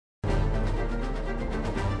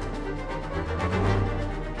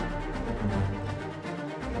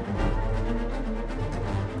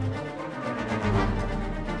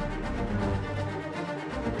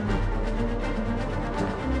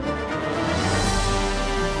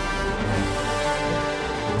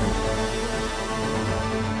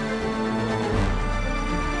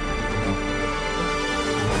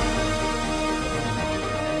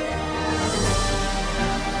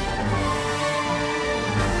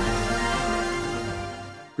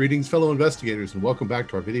Greetings, fellow investigators, and welcome back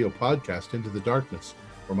to our video podcast, Into the Darkness,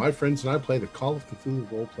 where my friends and I play the Call of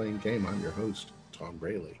Cthulhu role-playing game. I'm your host, Tom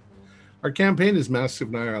Rayleigh. Our campaign is Masks of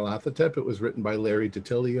Nyarlathotep. It was written by Larry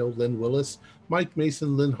DiTilio, Lynn Willis, Mike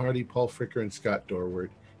Mason, Lynn Hardy, Paul Fricker, and Scott Dorward,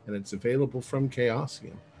 and it's available from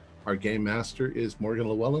Chaosium. Our game master is Morgan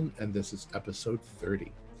Llewellyn, and this is episode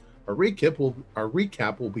 30. Our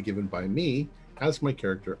recap will be given by me as my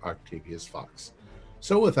character, Octavius Fox.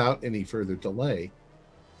 So without any further delay,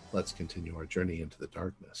 let's continue our journey into the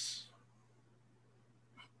darkness.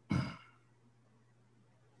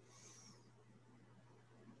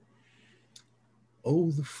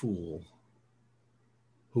 Oh, the fool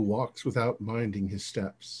who walks without minding his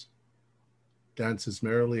steps, dances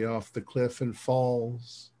merrily off the cliff and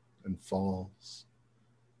falls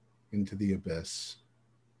into the abyss,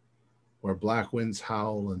 where black winds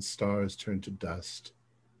howl and stars turn to dust,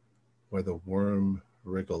 where the worm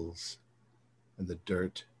wriggles and the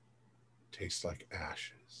dirt tastes like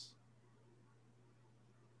ashes.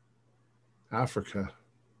 Africa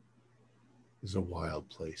is a wild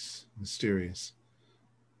place, mysterious.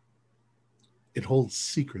 It holds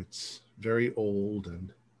secrets, very old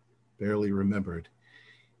and barely remembered.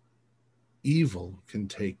 Evil can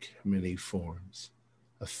take many forms,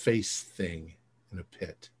 a face thing in a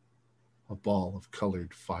pit, a ball of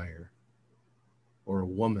colored fire, or a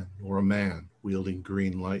woman or a man wielding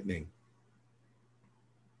green lightning.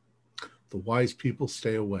 The wise people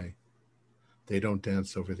stay away. They don't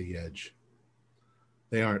dance over the edge.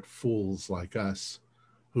 They aren't fools like us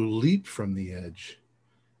who leap from the edge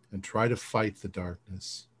and try to fight the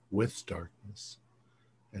darkness with darkness,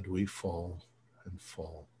 and we fall and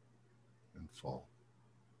fall and fall.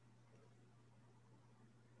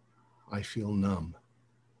 I feel numb.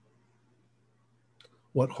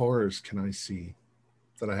 What horrors can I see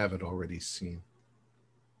that I haven't already seen?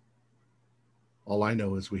 All I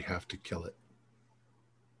know is we have to kill it.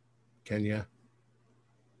 Kenya,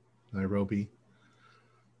 Nairobi,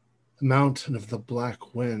 the mountain of the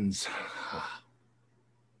black winds.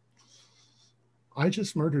 I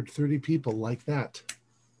just murdered 30 people like that.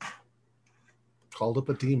 Called up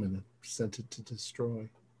a demon and sent it to destroy.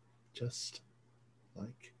 Just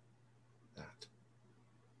like that.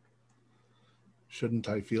 Shouldn't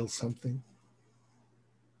I feel something?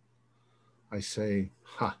 I say,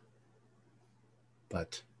 ha.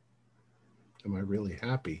 But am I really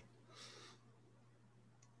happy?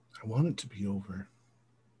 I want it to be over.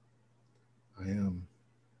 I am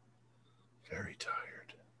very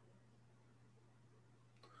tired.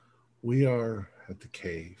 We are at the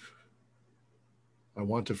cave. I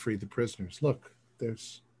want to free the prisoners. Look,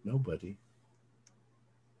 there's nobody.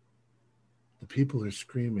 The people are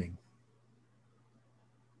screaming.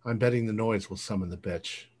 I'm betting the noise will summon the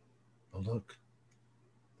bitch. Oh, look.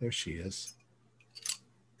 There she is.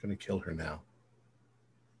 Gonna kill her now.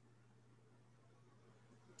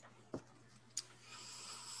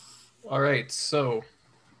 All right, so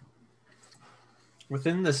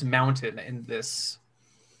within this mountain, in this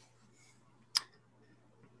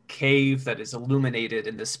cave that is illuminated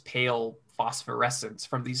in this pale phosphorescence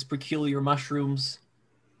from these peculiar mushrooms,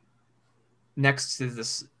 next to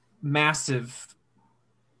this massive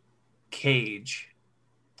cage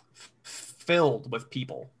filled with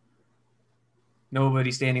people.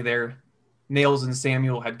 Nobody standing there. Nails and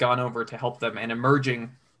Samuel had gone over to help them, and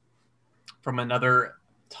emerging from another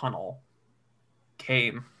tunnel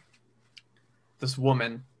came this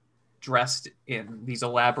woman dressed in these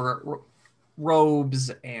elaborate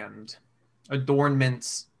robes and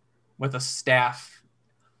adornments with a staff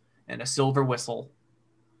and a silver whistle.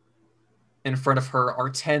 In front of her are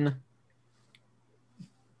 10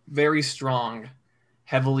 very strong,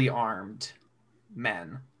 heavily armed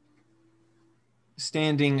men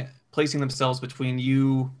standing, placing themselves between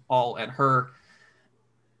you all and her.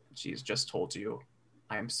 She's just told you,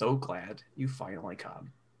 I am so glad you finally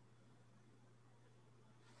come.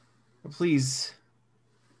 But please,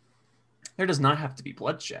 there does not have to be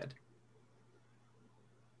bloodshed.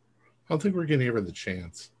 I don't think we're going to give her the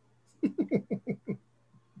chance.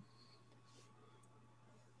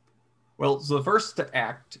 Well, so the first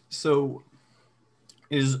act,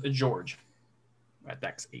 is George at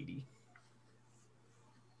Dex 80.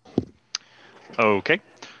 Okay.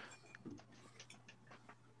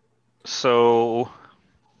 So,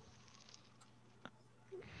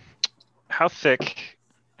 how thick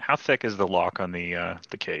is the lock on the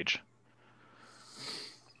cage?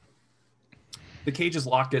 The cage's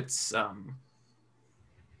lock. It's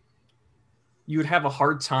you would have a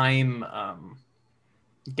hard time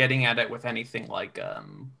getting at it with anything like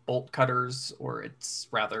bolt cutters, or it's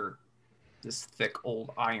rather this thick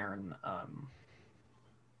old iron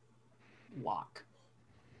lock,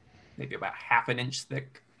 maybe about half an inch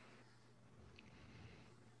thick.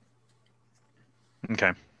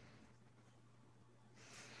 Okay.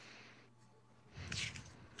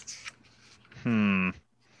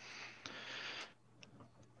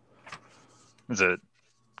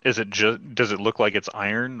 Is it just, does it look like it's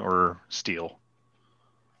iron or steel?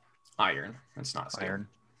 Iron. It's not steel. Iron.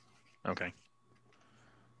 Okay.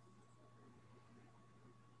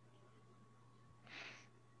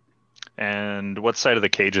 And what side of the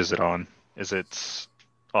cage is it on? Is it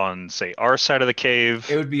on, say, our side of the cave?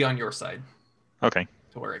 It would be on your side. Okay.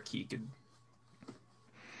 To where a key could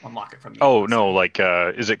unlock it from you. Oh, no, like,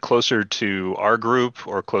 is it closer to our group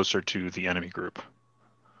or closer to the enemy group?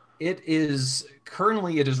 It is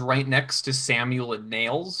right next to Samuel and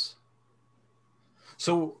Nails.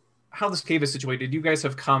 So how this cave is situated, you guys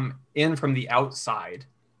have come in from the outside.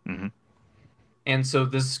 Mm-hmm. And so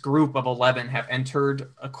this group of 11 have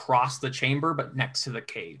entered across the chamber, but next to the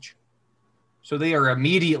cage. So they are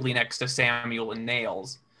immediately next to Samuel and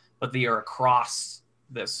Nails, but they are across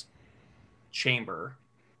this chamber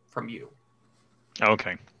from you.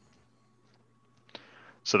 Okay.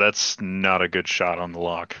 So that's not a good shot on the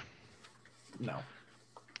lock. No.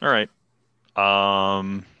 All right.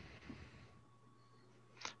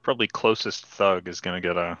 Probably closest thug is going to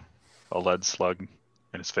get a lead slug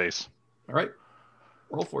in his face. All right.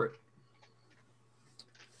 Roll for it.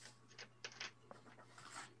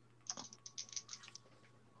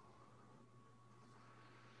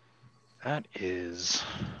 That is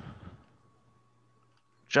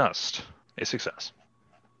just a success.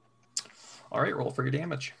 All right, roll for your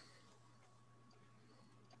damage.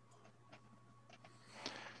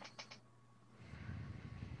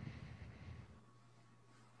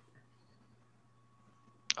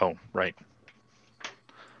 Oh, right.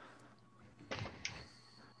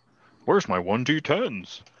 Where's my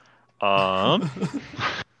 1d10s? I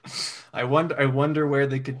wonder where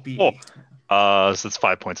they could be. So that's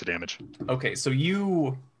 5 points of damage. Okay, so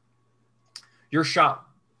your shot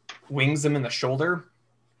wings him in the shoulder,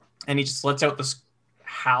 and he just lets out this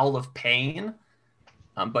howl of pain,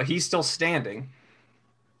 but he's still standing.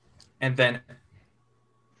 And then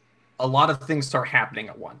a lot of things start happening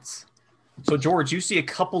at once. So George, you see a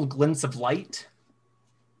couple glints of light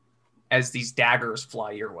as these daggers fly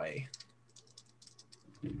your way.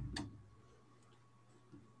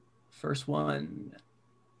 First one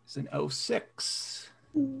is an 06.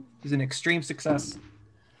 Is an extreme success.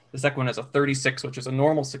 The second one is a 36, which is a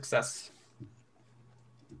normal success.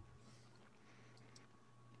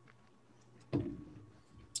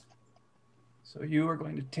 So you are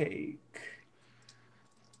going to take...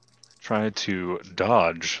 Try to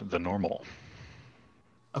dodge the normal.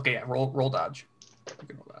 Okay, yeah, roll dodge. You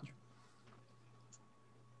can roll dodge.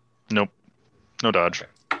 Nope. No dodge.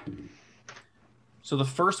 Okay. So the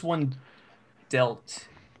first one dealt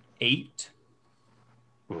 8.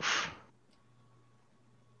 Oof.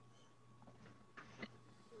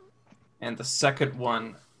 And the second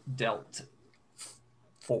one dealt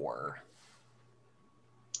 4.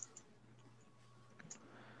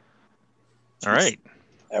 All right.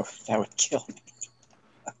 That would kill me.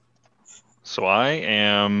 So I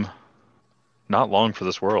am not long for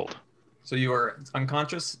this world. So you are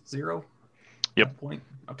unconscious, 0? Yep. That point?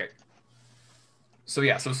 Okay. So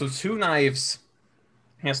yeah, so 2 knives.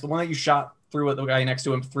 Yeah, so the one that you shot threw at the guy next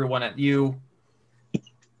to him, threw one at you.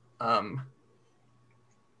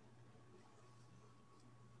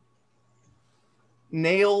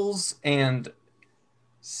 Nails and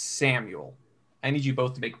Samuel, I need you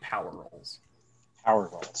both to make power rolls. Power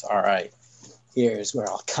rolls. All right. Here's where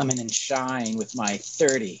I'll come in and shine with my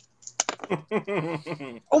 30.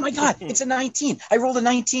 Oh my God, it's a 19. I rolled a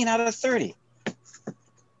 19 out of 30.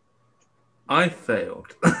 I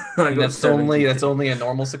failed. I got That's only a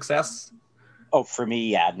normal success. Oh, for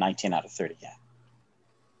me, yeah, 19 out of 30, yeah.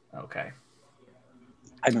 Okay.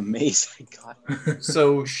 I'm amazed I got it.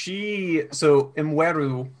 So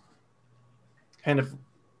Mweru kind of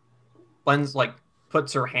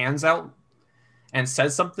puts her hands out and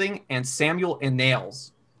says something, and Samuel and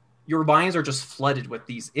Nails, your minds are just flooded with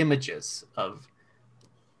these images of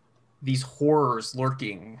these horrors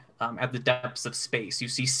lurking at the depths of space. You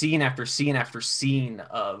see scene after scene after scene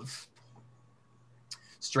of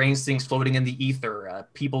strange things floating in the ether,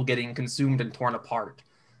 people getting consumed and torn apart,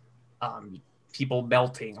 people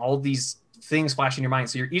melting, all these things flash in your mind.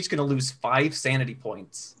 So you're each going to lose 5 sanity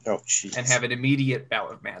points and have an immediate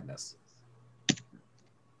bout of madness.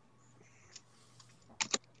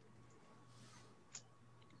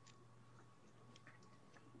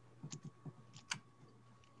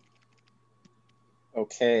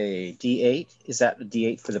 Okay, D8. Is that a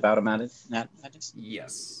D8 for the bout of madness?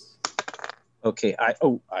 Yes. Okay,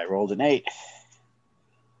 I rolled an 8.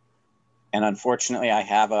 And unfortunately, I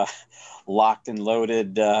have a locked and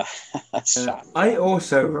loaded shot. I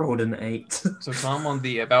also rolled an 8. So Tom, on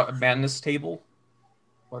the About Madness table,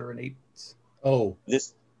 what are an 8? Oh,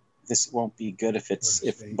 This won't be good if Where's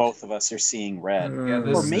if 8? both of us are seeing red. Yeah,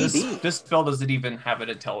 Or maybe. this spell doesn't even have an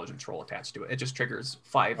intelligence roll attached to it. It just triggers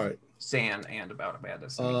 5 all right. sand and About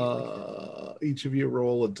Madness immediately. Each of you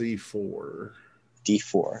roll a d4.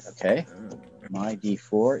 D4, okay. My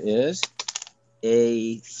D4 is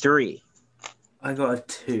a 3. I got a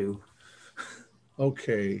 2.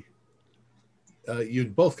 Okay. You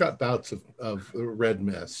both got bouts of red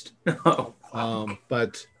mist. Oh,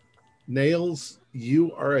 But Nails,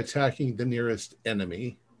 you are attacking the nearest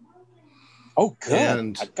enemy. Oh, good.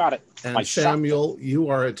 And- I got it. My And Samuel, you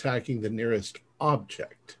are attacking the nearest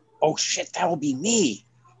object. Oh, shit, that'll be me.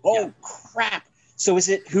 Oh, Yeah. crap. So is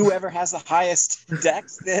it whoever has the highest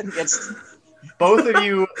dex then gets... Both of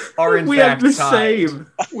you are in we fact have the tied. same.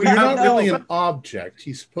 Well, you're not No. really an object.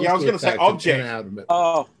 He's supposed Yeah, I was to gonna say attack an object. inanimate.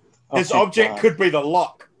 Oh. His okay, object could be the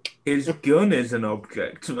lock. His gun is an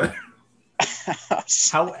object.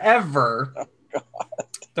 However,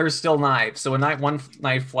 there's still knives. So one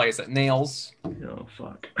knife flies at Nails, Oh,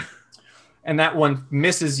 fuck. and that one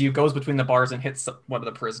misses you, goes between the bars, and hits one of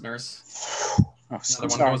the prisoners. Oh, Another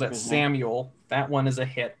one goes at Samuel. That one is a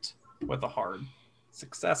hit with a hard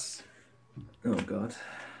success. Oh, God.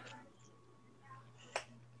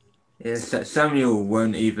 Yes, Samuel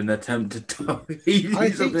won't even attempt to talk. I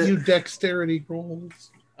think you dexterity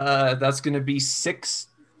rolls. That's going to be 6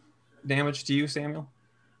 damage to you, Samuel.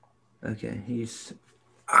 Okay, he's...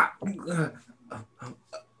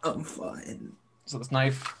 I'm fine. So this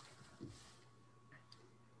knife.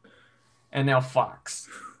 And now Fox.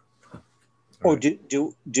 Oh,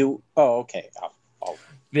 oh, okay.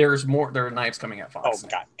 There are knives coming at Fox. Oh,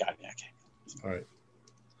 got it. Okay. All right.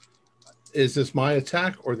 Is this my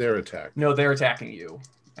attack or their attack? No, they're attacking you.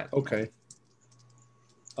 Okay.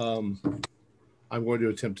 I'm going to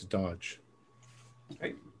attempt to dodge.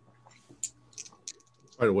 Okay.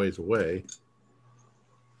 Quite a ways away.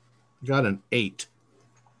 Got an 8.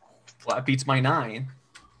 Well, that beats my 9.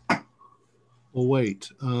 Well, wait.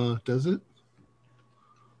 Does it?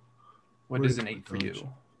 What Where is did an I 8 for dodge? you?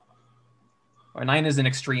 Or 9 is an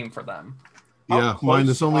extreme for them. How Yeah, mine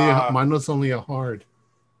close, was only a hard.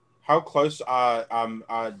 How close are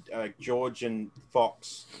George and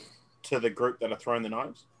Fox to the group that are throwing the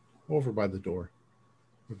knives? Over by the door.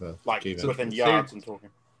 Like Cave within entrance. yards and talking.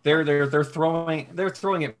 They're throwing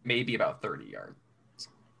it maybe about 30 yards.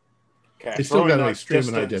 Okay, They still throwing got an knife extreme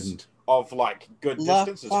and I distance didn't. Of like good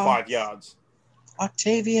distance is 5 yards.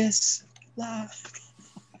 Octavius.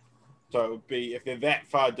 So it would be, if they're that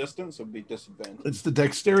far distance, it would be disadvantage. It's the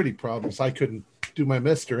dexterity problems. I couldn't do my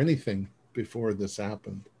mist or anything before this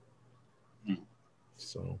happened.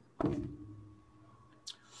 So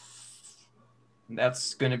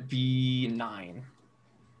That's going to be 9.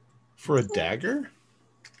 for a dagger?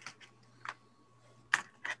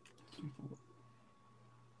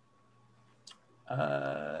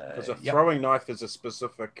 Because a Yep. throwing knife is a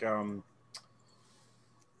specific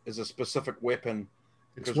weapon.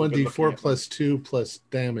 It's Because we've been 1d4 looking at- plus 2 plus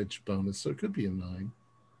damage bonus, so it could be a 9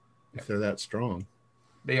 if they're that strong.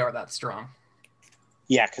 They are that strong.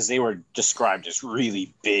 Yeah, because they were described as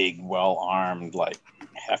really big, well-armed, like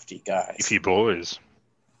hefty guys. Beefy boys.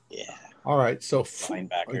 Yeah, All right, so I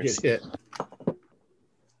linebackers. get hit.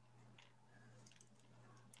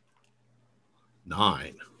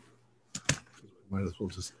 9. Might as well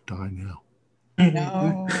just die now.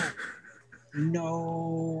 No.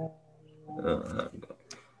 No.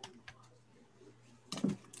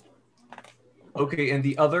 Okay, and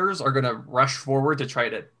the others are going to rush forward to try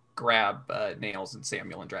to grab Nails and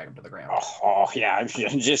Samuel and drag them to the ground. Oh, yeah. I'm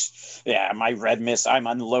just, my red mist. I'm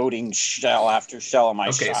unloading shell after shell of my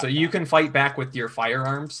Okay, so shotgun. you can fight back with your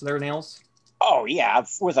firearms there, Nails? Oh, yeah.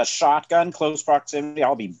 With a shotgun, close proximity,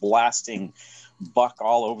 I'll be blasting buck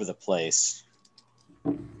all over the place.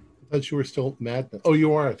 I thought you were still mad. Oh,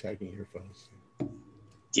 you are attacking your foes.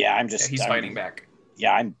 Yeah, I'm Yeah, just. he's fighting back.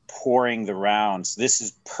 Yeah, I'm pouring the rounds. This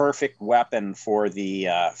is perfect weapon for the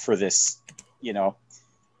for this. You know,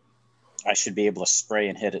 I should be able to spray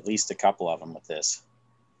and hit at least a couple of them with this.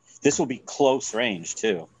 This will be close range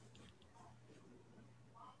too.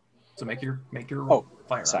 So make your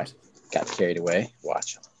firearms. Sorry, got carried away.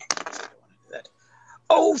 Watch.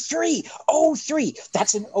 Oh, 3.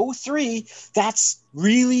 That's an 03. That's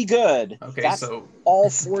really good. Okay, that's so all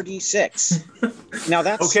 4d6. Now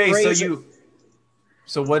that's okay,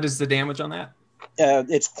 so what is the damage on that?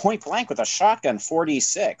 It's point blank with a shotgun,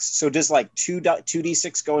 4d6. So does like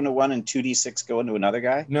 2d6 go into one and 2d6 go into another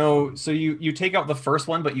guy? No, so you take out the first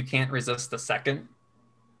one, but you can't resist the second.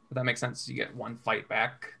 If that makes sense, you get one fight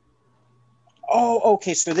back. Oh,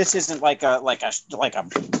 okay. So this isn't like a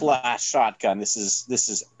blast shotgun. This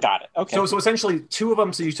is got it. Okay. So essentially, two of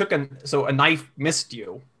them. So you took a knife missed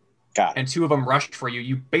you, Got it. and two of them rushed for you.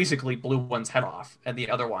 You basically blew one's head off, and the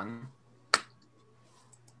other one.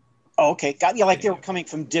 Oh, okay. Got you. Like they were coming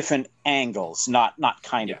from different angles, not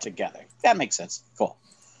kind of together. That makes sense. Cool.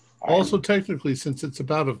 All Also, technically, since it's a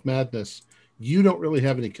bout of madness, you don't really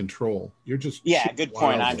have any control. You're just good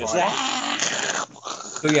point. I'm just.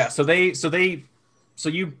 So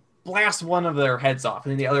you blast one of their heads off,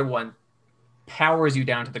 and then the other one powers you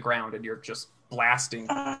down to the ground, and you're just blasting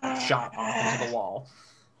shot off into the wall.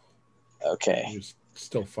 Okay. You're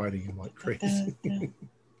still fighting him like crazy.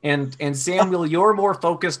 And Samuel, you're more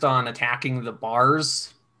focused on attacking the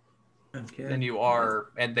bars than you are,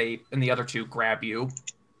 and the other two grab you.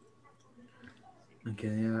 Okay,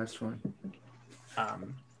 yeah, that's fine.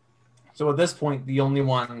 So at this point, the only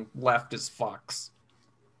one left is Fox.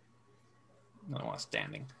 The only one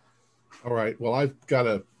standing. All right. Well, I've got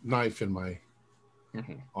a knife in my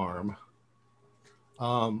arm.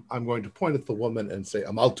 I'm going to point at the woman and say,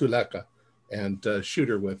 Amaltuleka, and shoot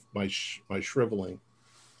her with my shriveling.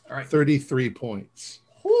 All right. 33 points.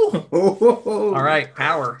 All right,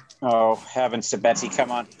 power. Oh, heavens to Betsy,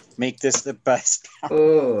 come on. Make this the best. I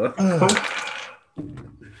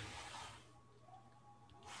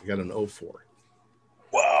got an 04.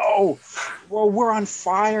 Whoa. Well, we're on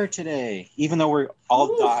fire today, even though we're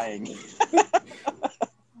all dying.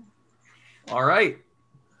 All right.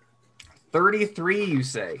 33, you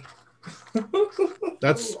say?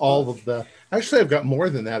 That's all of the... Actually, I've got more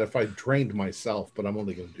than that if I drained myself, but I'm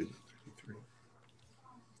only going to do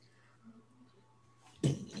the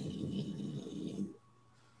 33.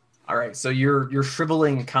 All right, so your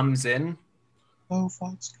shriveling comes in. Oh,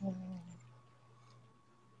 Fox, go.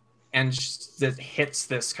 And it hits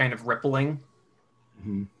this kind of rippling.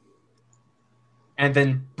 Mm-hmm. And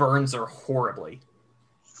then burns her horribly.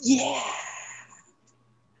 Yeah.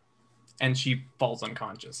 And she falls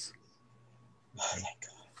unconscious. Oh, thank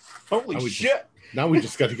God. Holy shit. Now we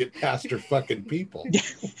just got to get past her fucking people.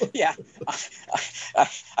 Yeah.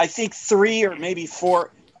 I think 3 or maybe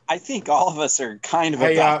 4. I think all of us are kind of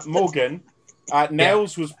Hey, about Morgan,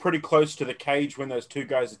 Nails was pretty close to the cage when those two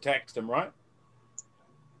guys attacked him, right?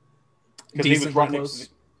 Because he was right next to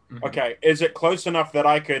the... Okay, is it close enough that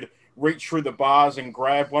I could reach through the bars and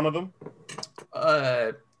grab one of them?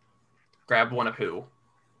 Grab one of who?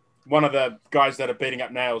 One of the guys that are beating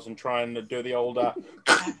up Nails and trying to do the old...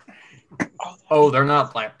 Oh, they're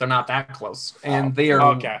not that close. And they are...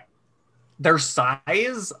 Okay. Their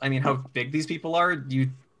size, I mean, how big these people are,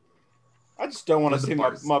 I just don't want to see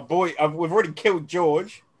my boy... we've already killed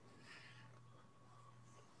George.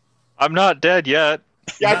 I'm not dead yet.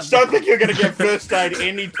 Yeah, I just don't think you're going to get first aid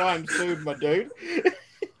anytime soon, my dude.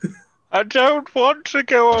 I don't want to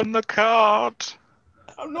go on the cart.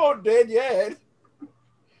 I'm not dead yet.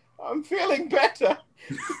 I'm feeling better.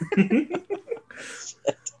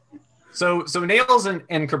 So Nails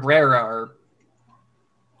and Cabrera are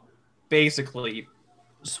basically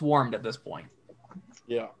swarmed at this point.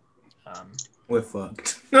 Yeah. We're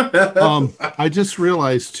fucked. I just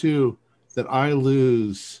realized, too, that I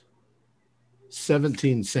lose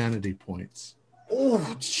 17 sanity points.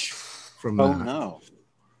 From that. Oh, no.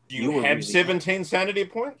 Do you have really 17 sanity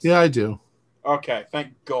points? Yeah, I do. Okay,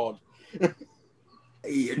 thank God.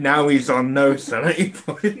 Now he's on no sanity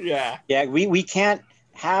point. Yeah. Yeah, we can't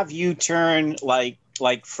have you turn like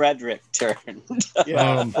Frederick turned.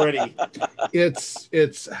 Yeah, Freddy.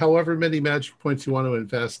 It's however many magic points you want to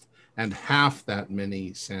invest and half that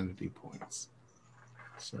many sanity points.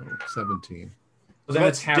 So 17. So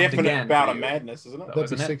that's definite bout of madness, isn't it? That'd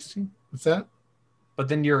be 16. What's that? But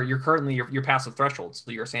then you're currently your passive threshold, so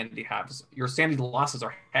your sanity losses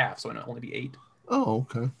are half, so it'll only be 8. Oh,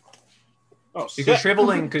 okay. Oh, because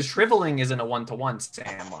shriveling isn't a 1-to-1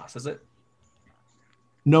 SAN loss, is it?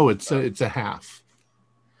 No, it's a half.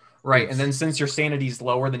 Right, and then since your sanity is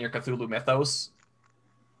lower than your Cthulhu Mythos,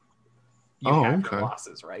 you have your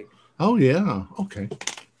losses, right? Oh yeah, okay.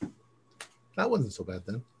 That wasn't so bad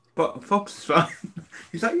then. But Fox is fine.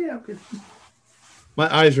 He's like, yeah, okay.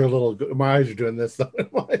 My eyes are doing this though.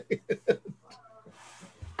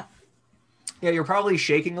 Yeah, you're probably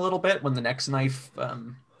shaking a little bit when the next knife,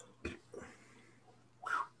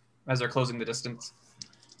 as they're closing the distance.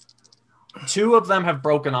 2 of them have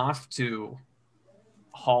broken off to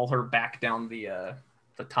haul her back down the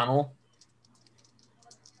tunnel.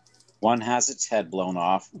 One has its head blown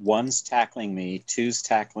off. One's tackling me. Two's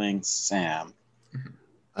tackling Sam.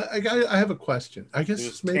 I have a question. I guess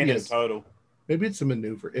There's maybe 10 in it's total. maybe it's a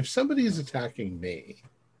maneuver. If somebody is attacking me,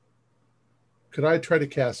 could I try to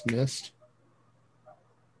cast mist?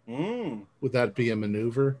 Would that be a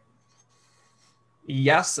maneuver?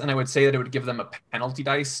 Yes, and I would say that it would give them a penalty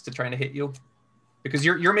dice to trying to hit you. Because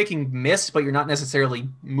you're making miss, but you're not necessarily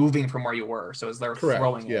moving from where you were. So as they're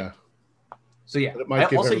throwing it. Yeah. So yeah. But it might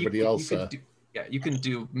give also, everybody else you could you can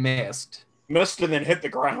do missed. Missed and then hit the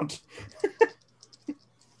ground.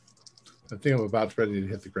 I think I'm about ready to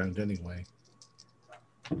hit the ground anyway.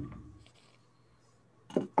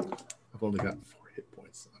 I've only got 4 hit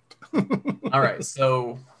points left. All right,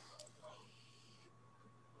 so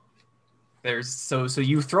so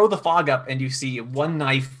you throw the fog up and you see one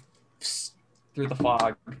knife through the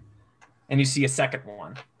fog, and you see a second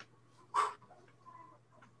one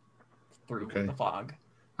through the fog.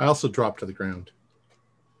 I also dropped to the ground.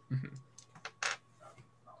 Mm-hmm.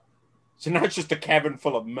 So now it's just a cabin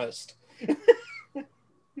full of mist.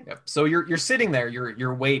 Yep. So you're sitting there,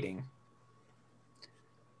 you're waiting.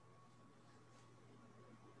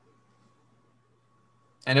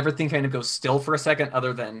 And everything kind of goes still for a second,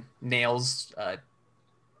 other than Nails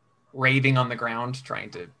raving on the ground,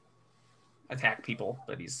 trying to attack people,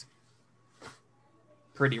 but he's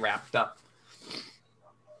pretty wrapped up.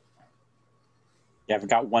 Yeah, I've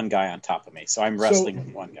got one guy on top of me, so I'm wrestling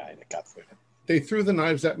with one guy that got through. They threw the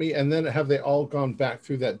knives at me, and then have they all gone back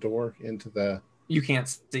through that door into the... You can't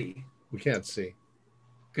see. We can't see.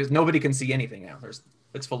 Because nobody can see anything now.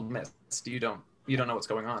 It's full of mist. You don't know what's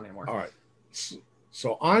going on anymore. All right.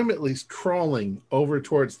 So I'm at least crawling over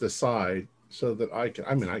towards the side so that I can...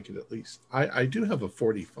 I could at least... I do have a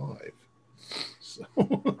 45. So...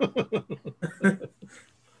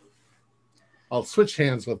 I'll switch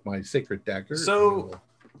hands with my sacred dagger. So...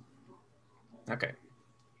 Okay.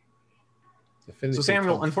 So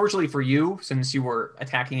Samuel, unfortunately for you, since you were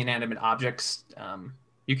attacking inanimate objects,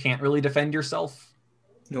 you can't really defend yourself.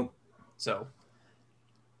 Nope. So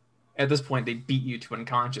at this point, they beat you to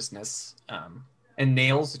unconsciousness. And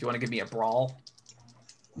Nails, do you want to give me a brawl?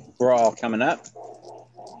 Brawl coming up.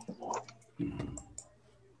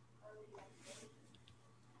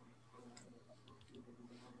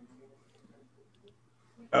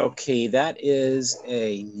 Okay, that is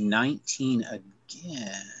a 19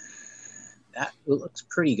 again. That looks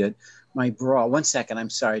pretty good. My brawl. 1 second. I'm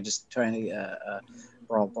sorry. Just trying to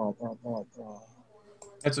brawl.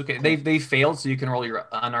 That's okay. They failed, so you can roll your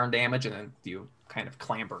unarmed damage, and then you kind of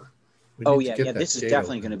clamber. Oh yeah. This is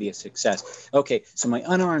definitely going to be a success. Okay, so my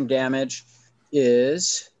unarmed damage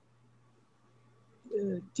is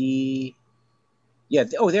Yeah.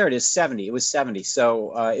 Oh, there it is. 70. It was 70.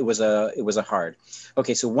 So it was a hard.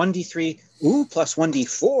 Okay, so 1d3. Ooh, plus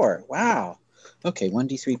 1d4. Wow. Okay,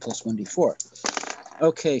 1d3 plus 1d4.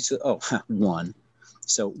 Okay, so 1.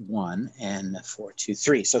 So 1 and 4, 2,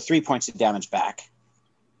 3. So 3 points of damage back.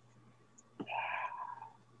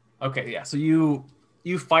 Okay, yeah. So you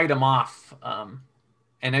fight him off,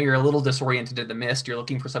 and now you're a little disoriented in the mist. You're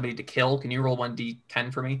looking for somebody to kill. Can you roll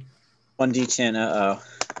 1d10 for me? 1d10.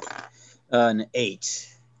 An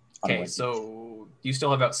 8. Okay, so you still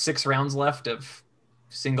have about 6 rounds left of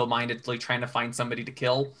single-mindedly trying to find somebody to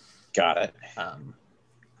kill. Got it.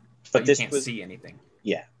 But you can't see anything.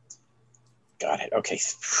 Yeah. Got it. Okay.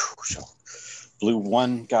 So blew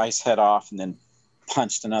one guy's head off and then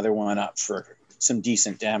punched another one up for some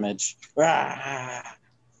decent damage. Ah!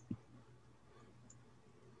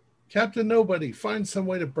 Captain Nobody, find some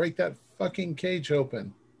way to break that fucking cage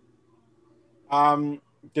open.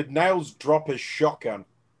 Did Nails drop his shotgun?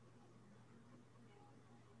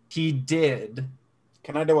 He did.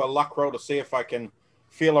 Can I do a luck roll to see if I can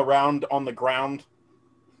feel around on the ground?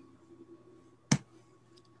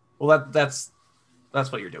 Well, that's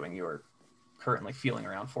what you're doing. You are currently feeling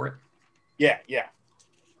around for it. Yeah.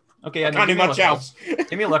 Okay, I can't do much else.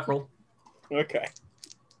 Give me a luck roll. Okay.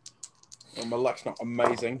 Well, my luck's not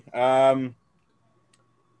amazing.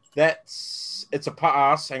 It's a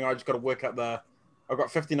pass. Hang on, I just got to work out I've got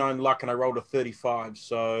 59 luck and I rolled a 35.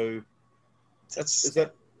 So that's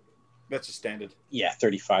a standard. Yeah,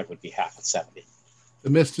 35 would be half of 70. The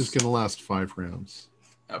mist is going to last 5 rounds.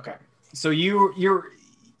 Okay, so you're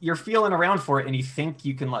feeling around for it, and you think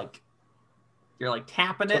you can you're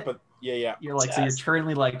tapping it. Yeah. You're so you're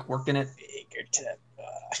currently working it. Fingertip.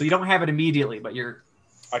 So you don't have it immediately, but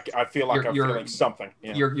I feel like I'm feeling something.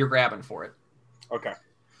 Yeah. You're grabbing for it. Okay.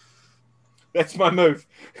 That's my move.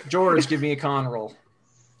 George, give me a con roll.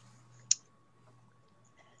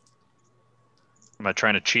 Am I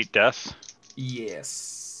trying to cheat death?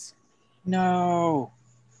 Yes. No.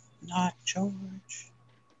 Not George.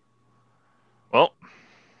 Well,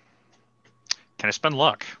 can I spend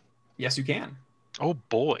luck? Yes, you can. Oh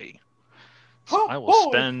boy. So Oh, I will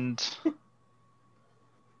boy. spend.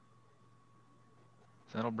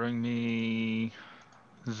 That'll bring me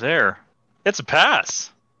there. It's a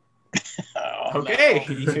pass Oh, Okay,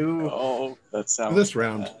 no. you. Oh, that sounds For this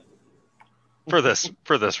round. bad.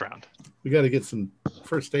 for this round. We got to get some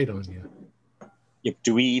first aid on you. Yeah,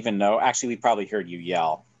 do we even know? Actually, we probably heard you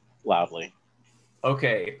yell loudly.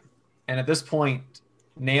 Okay, and at this point,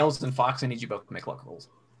 Nails and Fox, I need you both to make luck rolls,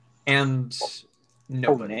 and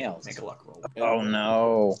nobody Nails. make a luck roll. Oh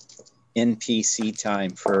no. NPC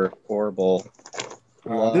time for horrible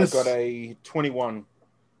luck. I've got a 21.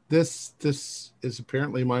 This is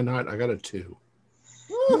apparently my night. I got a 2.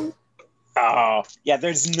 Oh, yeah,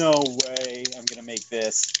 there's no way I'm going to make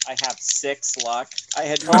this. I have 6 luck. I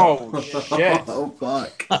had no Oh, shit. Oh,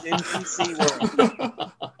 fuck. NPC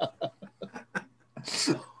work.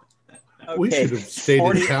 We Okay, should have stayed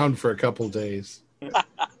 40 in town for a couple days.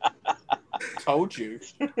 Told you.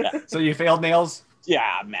 So you failed, Nails.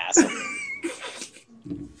 Yeah, massive.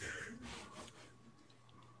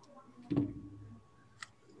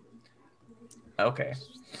 Okay,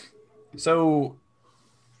 so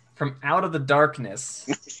from out of the darkness,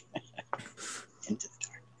 Into the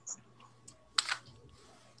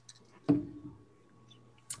dark.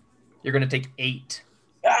 you're gonna take 8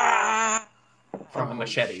 Ah! from a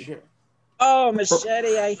machete. Shit. Oh,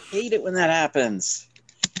 machete. I hate it when that happens.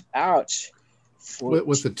 Ouch.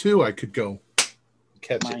 With the 2, I could go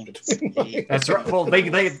catch Mine it. is 8. That's right. Well,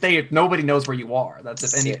 they nobody knows where you are. That's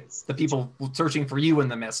if any 6. the people searching for you in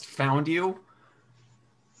the mist found you.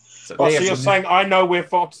 So Oh, they so have you're to- saying I know where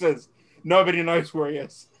Fox is. Nobody knows where he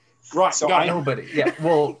is. Right, So got it. nobody. Yeah.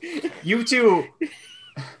 Well, you two,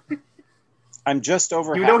 I'm just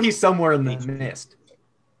over. you half- know he's somewhere in the mist.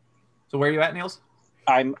 So where are you at, Niels?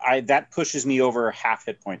 That pushes me over half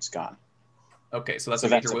hit points gone. Okay, so that's So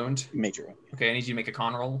a major that's a- wound. Major one. Okay, I need you to make a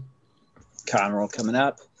con roll. Con roll coming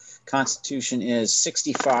up. Constitution is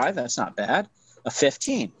 65. That's not bad. A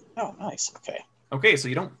 15. Oh, nice. Okay. Okay, so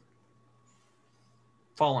you don't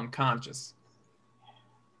fall unconscious.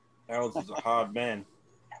 Owls is a hard man.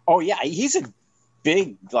 Oh yeah, he's a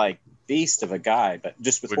big beast of a guy, but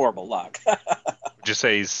just with Would- horrible luck. Would you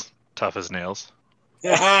say he's tough as nails?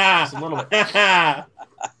 Just a little bit.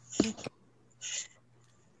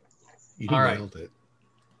 You All right. nailed it.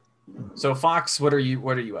 So Fox, what are you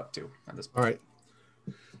up to at this point? All right.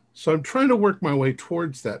 So I'm trying to work my way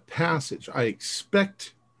towards that passage. I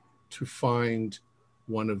expect to find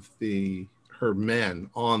one of her men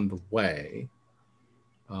on the way.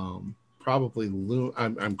 Probably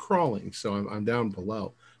I'm crawling, so I'm down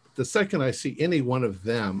below. But the second I see any one of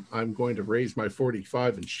them, I'm going to raise my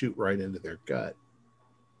 45 and shoot right into their gut.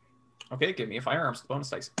 Okay, give me a firearms bonus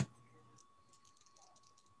dice. I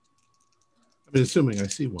mean, assuming I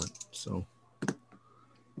see one. So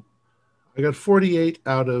I got 48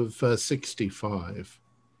 out of 65.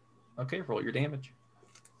 Okay, roll your damage.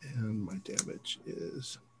 And my damage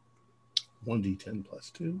is 1d10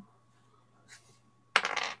 plus 2.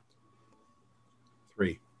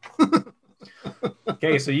 3.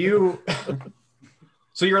 Okay, so you're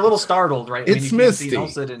a little startled, right? It's you can't see misty.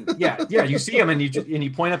 Nelson, and yeah, you see him, and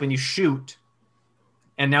you point up and you shoot,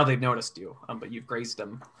 and now they've noticed you, but you've grazed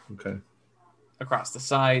them Okay. across the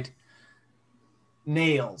side.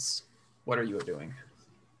 Nails, what are you doing?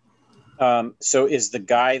 So is the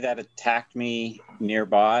guy that attacked me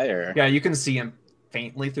nearby, or? Yeah, you can see him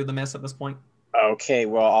faintly through the mist at this point. Okay,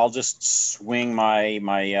 well, I'll just swing my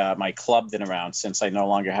club then around since I no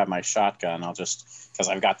longer have my shotgun. I'll just, because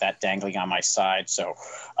I've got that dangling on my side. So,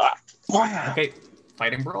 Okay,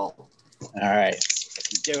 fighting brawl. all right, see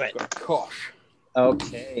if I can do it. Gosh.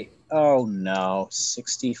 Okay. Oh no,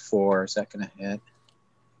 64. Is that gonna hit?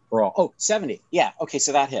 Roll. Oh, 70. Yeah. Okay,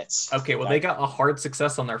 so that hits. Okay, well, they got a hard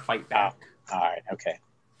success on their fight back. All right. Okay.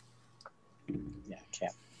 Yeah.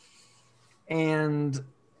 Cap. And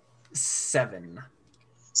 7.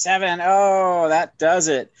 7. Oh, that does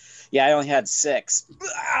it. Yeah, I only had 6.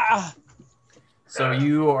 Ah! So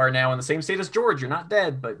you are now in the same state as George. You're not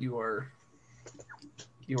dead, but you are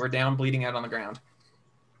down, bleeding out on the ground.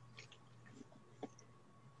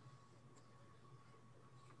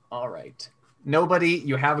 All right. Nobody.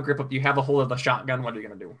 You have a grip up. You have a hold of the shotgun. What are you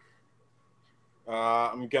gonna do?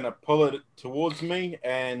 I'm going to pull it towards me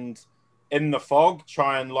and in the fog,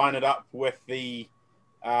 try and line it up with the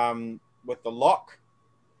lock.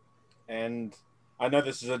 And I know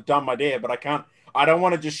this is a dumb idea, but I don't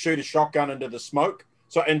want to just shoot a shotgun into the smoke,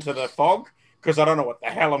 so into the fog, because I don't know what the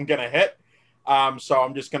hell I'm going to hit. So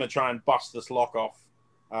I'm just going to try and bust this lock off.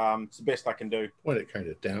 It's the best I can do. Point it kind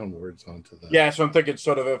of downwards onto the. Yeah, so I'm thinking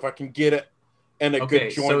sort of if I can get it in a Okay,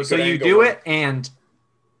 good joint. so good you angle, do it and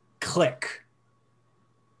click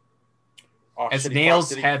Oh, as shit, Nails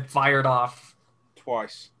did he- had fired off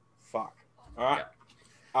twice. Fuck. All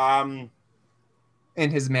right. in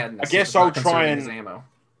his madness. I guess he was not I'll try conserving and- his ammo.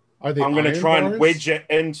 Are they I'm going to iron try and bars? wedge it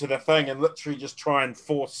into the thing and literally just try and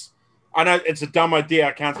force. I know it's a dumb idea.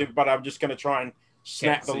 I can't do it, but I'm just going to try and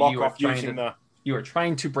snap so the lock you are off trying using to- You are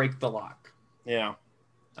trying to break the lock. Yeah.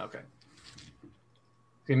 Okay.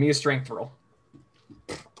 Give me a strength roll.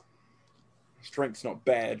 Strength's not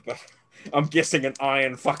bad, but I'm guessing an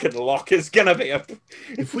iron fucking lock is going to be a.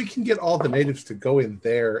 If we can get all the natives to go in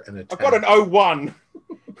there and attack. I've got an 01.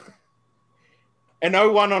 An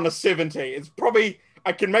 01 on a 70. It's probably.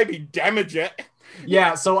 I can maybe damage it.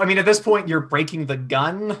 Yeah, so I mean, at this point, you're breaking the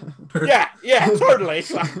gun. Yeah, totally.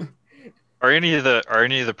 Are any of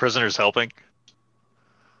the prisoners helping?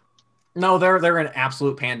 No, they're in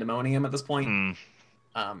absolute pandemonium at this point.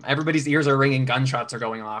 Everybody's ears are ringing, gunshots are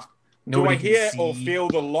going off. Do I Nobody can hear see. or feel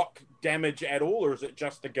the lock damage at all, or is it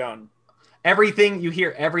just the gun? Everything you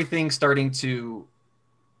hear, everything starting to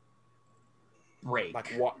break. Like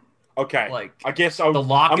what? Okay. Like I guess the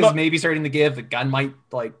lock is not- maybe starting to give. The gun might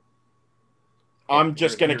like. I'm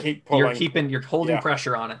just going to You're- keep pulling. You're holding Yeah.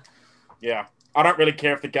 pressure on it. Yeah. I don't really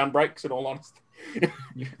care if the gun breaks, in all honesty.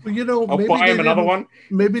 Well, you know, I'll maybe buy they him another didn't- one.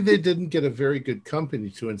 Maybe they didn't get a very good company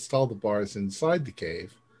to install the bars inside the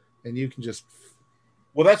cave, and you can just.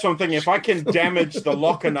 Well, that's what I'm thinking. If I can damage the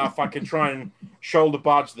lock enough, I can try and shoulder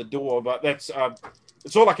barge the door, but that's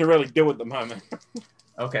all I can really do at the moment.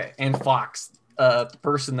 Okay, and Fox, the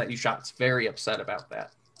person that you shot, is very upset about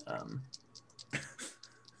that.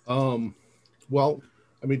 Well,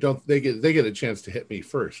 I mean, don't they get a chance to hit me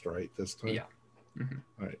first, right? This time. Yeah. Mhm.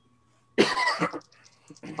 All right.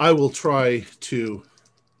 I will try to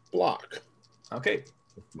block Okay,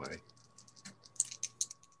 with my.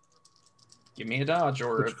 give me a dodge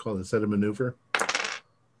or What you call it? Is that a maneuver?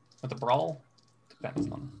 with a brawl. Depends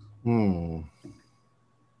on.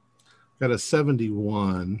 Got a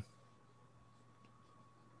 71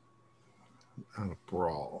 on a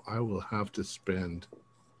brawl. I will have to spend.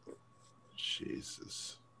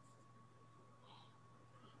 Jesus.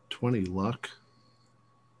 20 luck.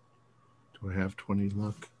 Do I have 20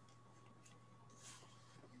 luck?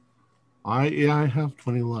 I have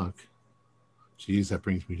 20 luck. Jeez, that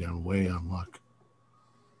brings me down way on luck.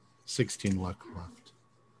 16 luck left.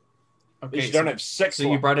 Okay, You don't have 6 so you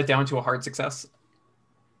luck. brought it down to a hard success.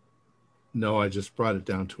 No, I just brought it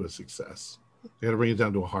down to a success. I got to bring it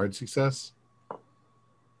down to a hard success.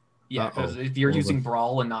 Yeah, because if you're using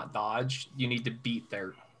brawl and not dodge, you need to beat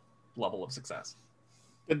their level of success.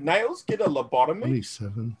 Did Nails get a lobotomy?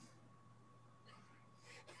 27.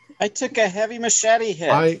 I took a heavy machete hit.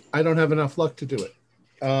 I don't have enough luck to do it.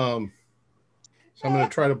 So I'm going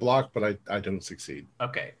to try to block, but I don't succeed.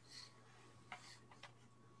 Okay.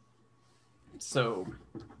 So.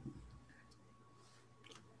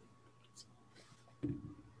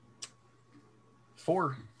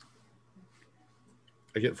 Four.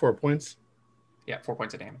 I get 4 points. Yeah, 4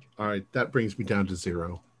 points of damage. All right, that brings me down to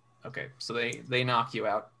 0. Okay, so they knock you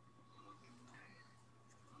out.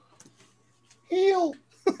 Heal.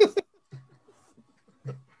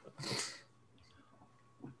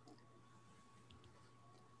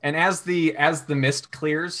 And as the mist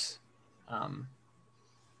clears,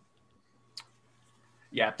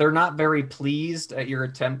 yeah, they're not very pleased at your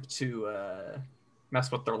attempt to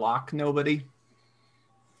mess with their lock. Nobody,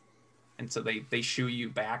 and so they shoo you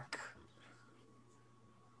back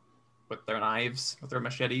with their knives, with their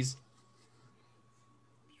machetes.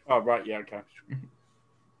 Oh, right. Yeah, okay.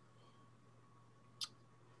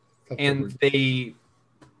 And they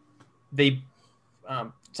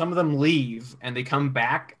some of them leave and they come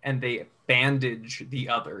back and they bandage the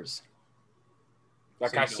others.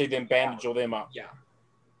 Like So I you see don't them bandage all them up. Yeah.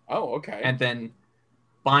 Oh, okay. And then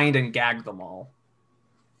bind and gag them all.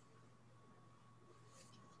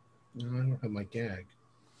 No, I don't have my gag.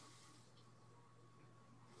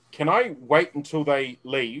 Can I wait until they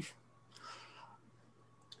leave?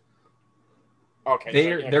 Okay.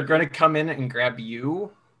 They're going to come in and grab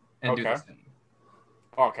you and do Okay. the same.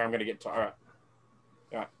 Okay, I'm going to get to. All right.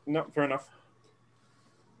 Yeah. No, fair enough.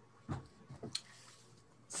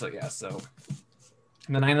 So yeah, so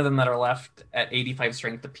the 9 of them that are left at 85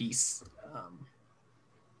 strength apiece,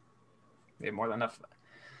 they have more than enough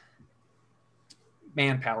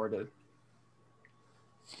manpower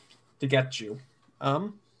to get you.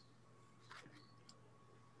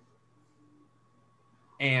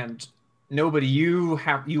 And nobody, you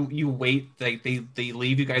wait. They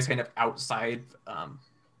leave you guys kind of outside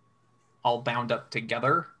all bound up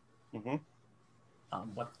together. Mm-hmm.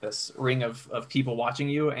 With this ring of people watching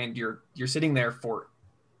you, and you're sitting there for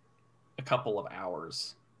a couple of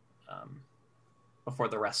hours before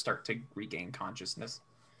the rest start to regain consciousness.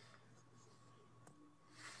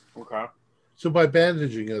 Okay. So by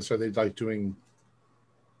bandaging us, are they like doing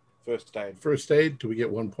First aid. first aid? Do we get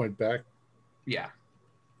 1 point back? Yeah.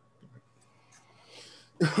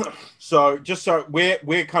 So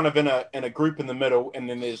we're kind of in a group in the middle, and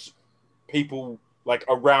then there's people like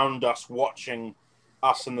around us watching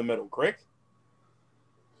us in the middle, correct?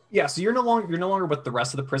 Yeah, so you're no longer with the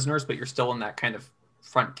rest of the prisoners, but you're still in that kind of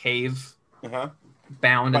front cave, Uh-huh.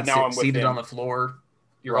 bound But and now I'm with seated him. on the floor.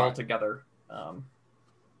 You're all Right. together.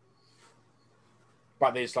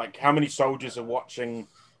 But there's like, how many soldiers are watching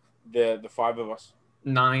the 5 of us?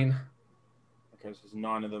 9, Okay, so there's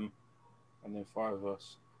 9 of them, and then 5 of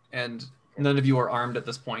us. and none of you are armed at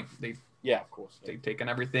this point. Yeah, of course. They've taken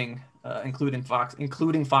everything, including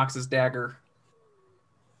Fox's dagger.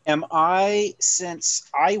 Am I, since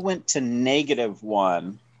I went to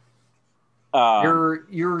 -1?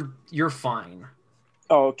 You're fine.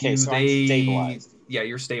 Oh, okay, so I'm stabilized. Yeah,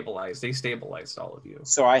 you're stabilized. They stabilized all of you.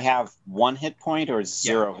 So I have 1 hit point or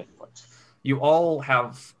 0 hit points? You all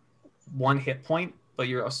have 1 hit point, but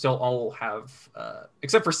you still all have,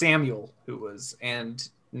 except for Samuel, and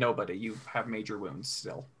nobody. You have major wounds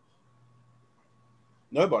still.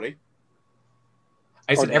 Nobody.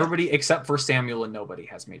 I said Okay. everybody except for Samuel and nobody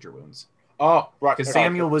has major wounds. Oh, right. Because okay.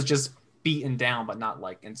 Samuel was just beaten down, but not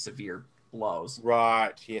like in severe blows.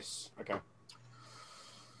 Right, yes. Okay.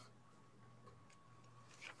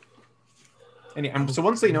 And so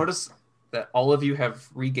once they notice that all of you have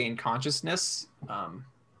regained consciousness,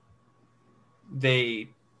 they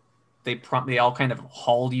all kind of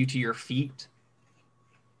haul you to your feet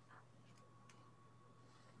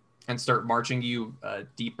and start marching you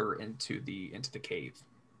deeper into the cave.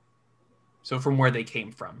 So from where they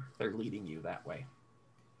came from, they're leading you that way.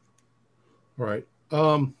 Right.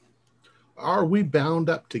 Are we bound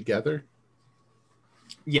up together?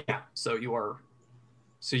 Yeah. So you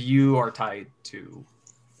are tied to.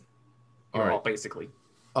 You're all basically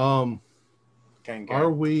Gang. Are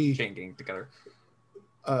we? chain gang together.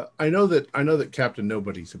 I know that Captain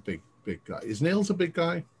Nobody's a big guy. Is Nails a big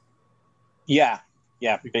guy? Yeah,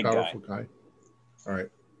 big guy. Powerful guy. All right.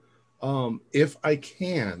 If I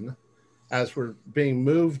can, as we're being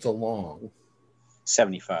moved along,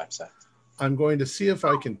 75 seconds. I'm going to see if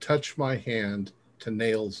I can touch my hand to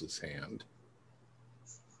Nails' hand.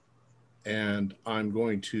 And I'm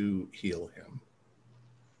going to heal him.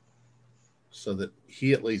 So that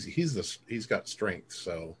he at least he's got strength,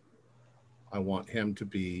 so I want him to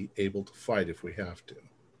be able to fight if we have to.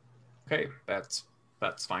 Okay, that's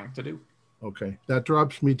fine to do. Okay. That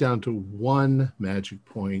drops me down to 1 magic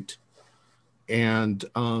point. And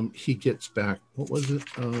he gets back. What was it?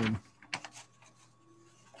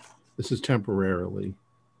 This is temporarily.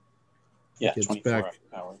 Yeah, Gets 24 back,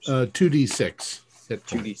 hours. 2d6 hit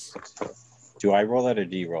points. 2d6. Do I roll that or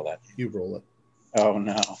do you roll that? You roll it. Oh,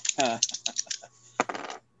 no.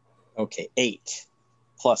 Okay, 8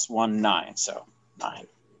 plus 1, 9. So 9.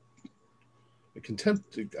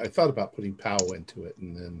 I thought about putting POW into it,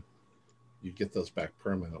 and then you get those back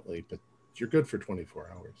permanently, but you're good for 24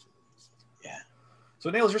 hours. Yeah. So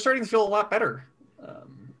Nails, you're starting to feel a lot better.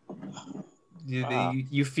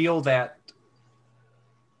 You feel that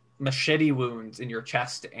machete wounds in your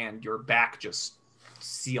chest and your back just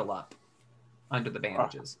seal up under the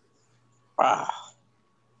bandages. Wow.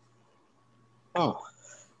 Oh.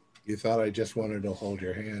 You thought I just wanted to hold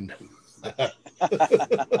your hand.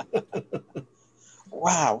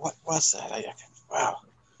 Wow, what was that? Wow.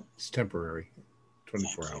 It's temporary,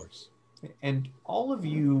 24 hours. And all of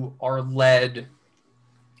you are led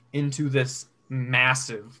into this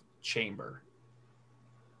massive chamber.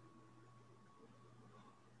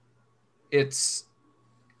 It's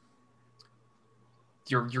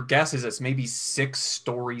your guess is it's maybe 6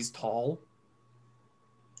 stories tall,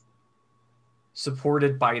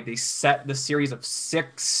 supported by the series of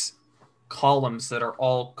 6 columns that are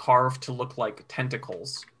all carved to look like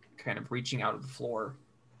tentacles, kind of reaching out of the floor.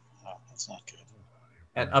 Oh, that's not good.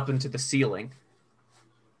 And up into the ceiling.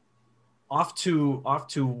 Off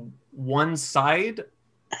to one side,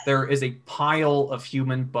 there is a pile of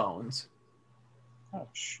human bones. Oh,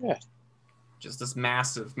 shit. Just this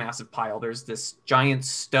massive, massive pile. There's this giant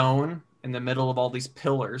stone in the middle of all these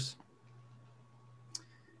pillars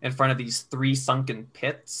in front of these 3 sunken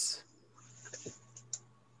pits.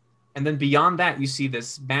 And then beyond that, you see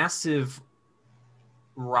this massive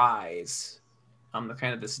rise, the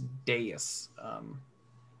kind of this dais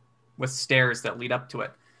with stairs that lead up to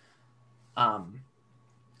it.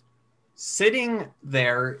 Sitting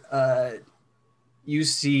there, you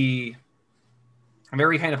see a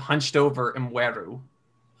very kind of hunched over Mweru.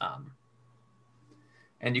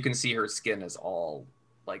 And you can see her skin is all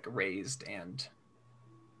like raised and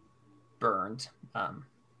burned.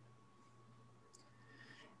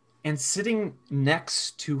 And sitting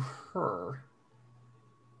next to her,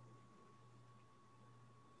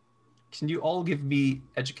 can you all give me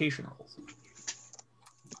education rolls?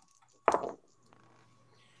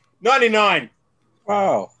 99.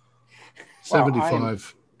 Wow.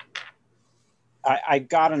 75. I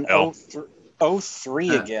got an Hell. 03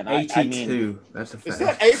 again. 82. I mean, That's a fair. Is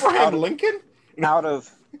that Abraham Out of- Lincoln? out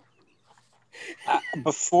of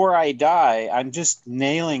before I die, I'm just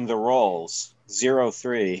nailing the rolls.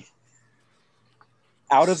 03.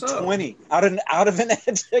 Out of So- 20. Out of an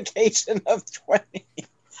education of 20.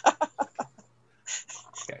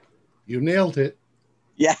 You nailed it.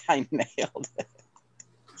 Yeah, I nailed it.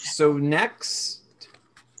 So next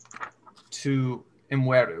to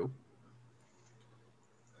Mweru,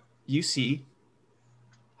 you see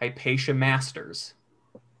Hypatia Masters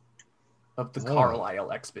of the Oh.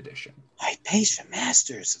 Carlisle expedition. Hypatia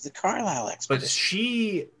Masters of the Carlisle But expedition.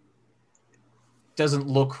 she doesn't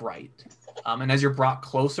look right. And as you're brought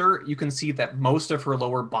closer, you can see that most of her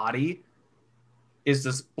lower body is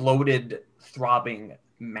this bloated, throbbing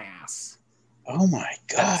mass. Oh my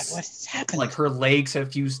God, That's- what is happening? Like her legs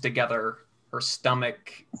have fused together, her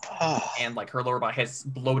stomach Oh, and like her lower body has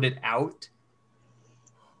bloated out,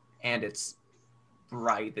 and it's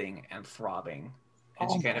writhing and throbbing. And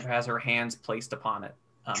Oh she kind of has her hands placed upon it.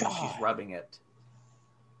 And she's God. rubbing it.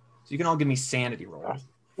 So you can all give me sanity rolls.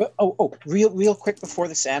 real quick before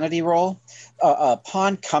the sanity roll.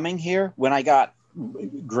 Upon coming here, when I got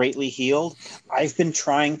greatly healed, I've been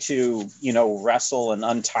trying to, wrestle and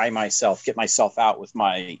untie myself, get myself out with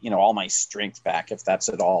my, all my strength back, if that's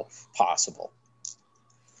at all possible.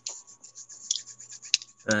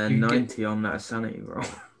 90 on that sanity roll.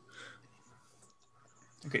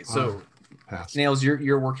 Okay, so Pass. Nails,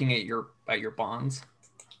 you're working at your bonds.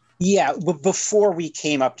 Yeah, but before we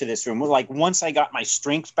came up to this room, like once I got my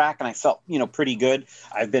strength back and I felt, pretty good,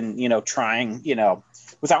 I've been, trying,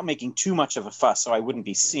 without making too much of a fuss so I wouldn't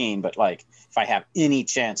be seen, but like if I have any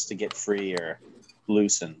chance to get free or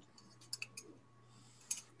loosened.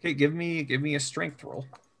 Okay, give me a strength roll.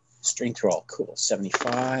 Strength roll, cool.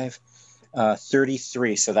 75,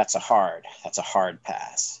 33, so that's a hard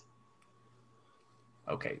pass.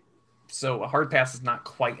 Okay, so a hard pass is not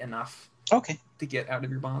quite enough Okay, to get out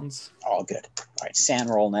of your bonds. all good. All right, sand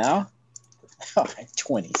roll now. All right,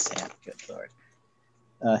 20 sand, good lord.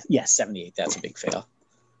 78, that's a big fail.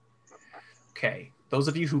 Okay, those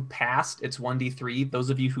of you who passed, it's 1d3. Those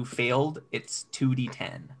of you who failed, it's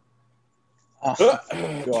 2d10. Oh,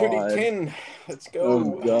 2d10. Let's go.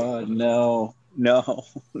 oh God, no.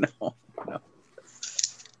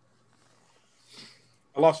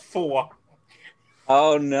 I lost 4.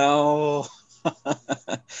 Oh no.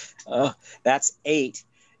 Oh, that's 8.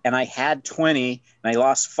 And I had 20 and I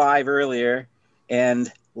lost 5 earlier.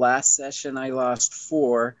 And last session I lost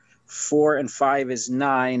 4. 4 and 5 is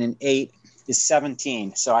 9 and 8 is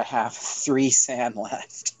 17. So I have 3 sand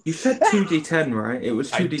left. You said 2d10, right? It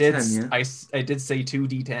was 2d10, yeah? I did say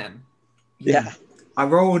 2d10. Yeah.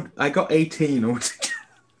 I got 18 altogether.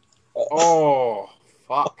 Oh,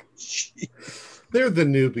 fuck. They're the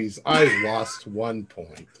newbies. I lost 1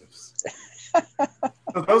 point.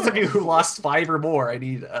 For those of you who lost 5 or more, I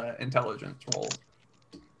need intelligence roll.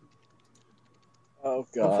 Oh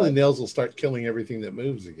God. Hopefully Nails will start killing everything that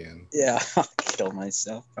moves again. Yeah, I'll kill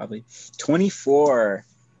myself probably. 24.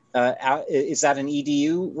 Is that an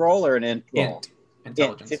EDU roll or an int roll?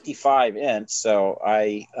 Intelligence. 55 int, so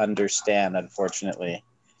I understand, unfortunately.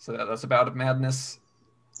 So that's about a madness.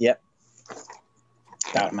 Yep.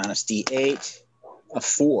 About minus D8, a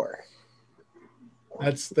 4.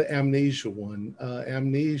 That's the amnesia one.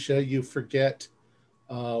 Amnesia, you forget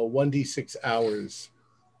 1d6 hours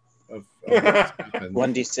of what's happened.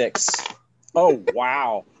 1d6. Oh,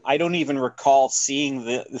 wow. I don't even recall seeing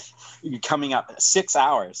the coming up 6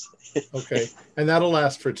 hours. Okay, and that'll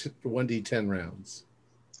last for 1d10 rounds.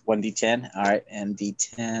 1d10. All right, and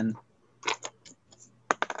D10.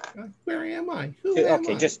 Where am I? Who am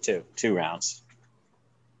Okay, I? just 2 rounds.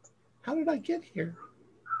 How did I get here?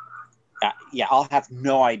 Yeah, I'll have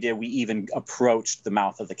no idea we even approached the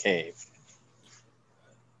mouth of the cave.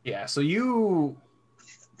 Yeah, so you,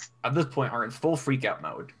 at this point, are in full freak-out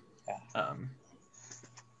mode.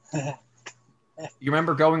 You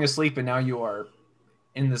remember going to sleep, and now you are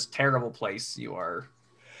in this terrible place. You are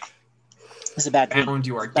It's a bad dream. bound,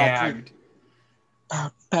 you are Bad dream.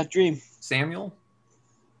 gagged. Bad dream. Samuel?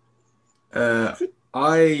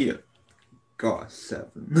 I got a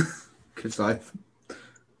 7 because I've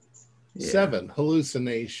 7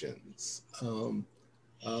 hallucinations. 1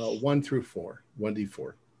 through 4.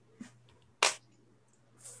 1d4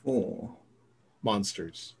 4.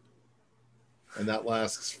 monsters, and that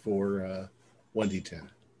lasts for 1d10.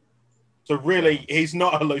 So really, he's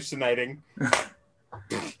not hallucinating.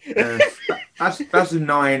 That's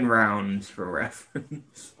 9 rounds for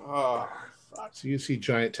reference. Oh, So you see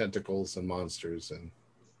giant tentacles and monsters, and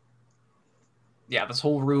Yeah, this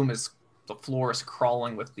whole room is, the floor is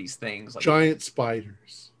crawling with these things. Like, giant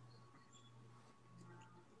spiders.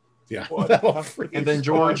 Yeah. What that'll the freeze. and then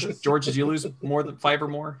George, spiders. did you lose more than 5 or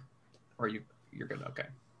more? Or you're good? Okay.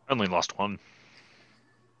 I only lost 1.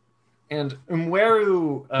 And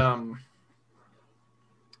Umweru,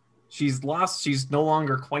 she's no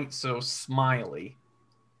longer quite so smiley.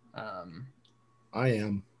 I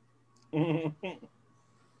am.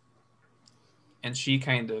 And she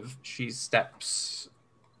steps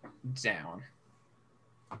down.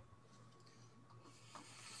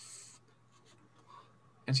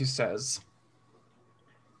 And she says,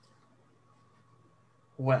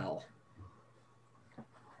 well,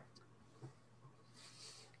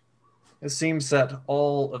 it seems that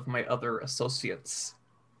all of my other associates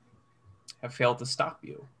have failed to stop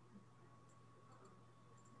you.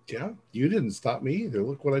 Yeah, you didn't stop me either.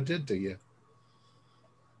 Look what I did to you.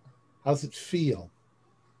 How's it feel?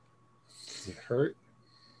 Does it hurt?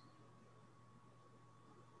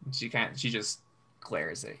 She just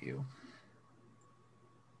glares at you.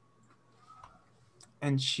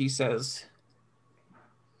 And she says,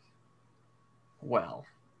 well,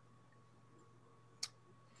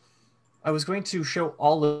 I was going to show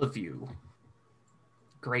all of you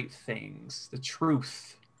great things, the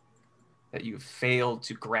truth that you've failed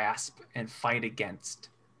to grasp and fight against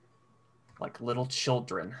like little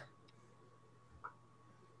children.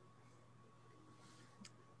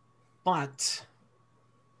 But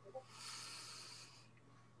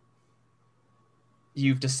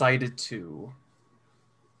you've decided to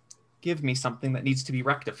give me something that needs to be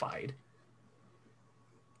rectified.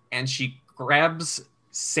 And she grabs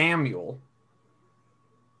Samuel,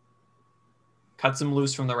 cuts him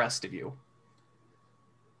loose from the rest of you,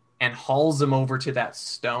 and hauls him over to that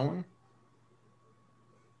stone,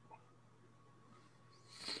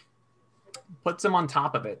 puts him on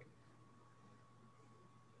top of it,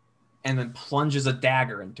 and then plunges a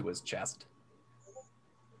dagger into his chest.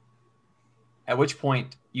 At which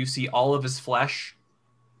point, you see all of his flesh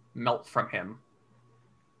melt from him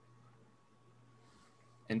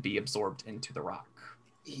and be absorbed into the rock.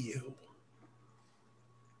 Ew.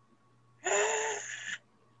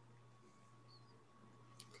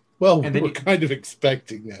 Well, And we then were kind of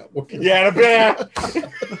expecting that. yeah,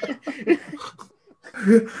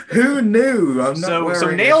 Who knew? I'm not So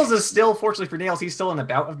wearing Nails is still, fortunately for Nails, he's still in the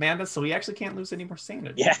bout of madness, so he actually can't lose any more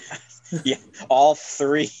sanity. Yeah, all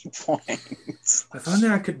 3 points. If only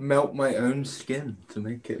I could melt my own skin to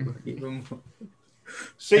make it even more.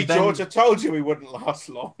 See, And then- George, I told you he wouldn't last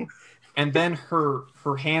long. And then her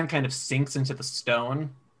hand kind of sinks into the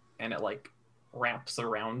stone, and it like wraps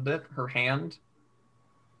around it, her hand,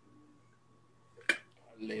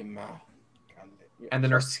 and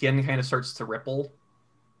then her skin kind of starts to ripple.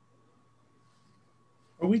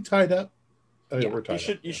 Are we tied up? Oh, yeah, Yeah, we're tied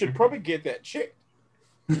up. You should probably get that checked.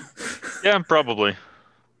 Yeah, probably.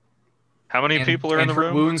 How many people are in the her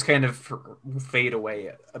room? wounds kind of fade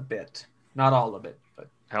away a bit. Not all of it, but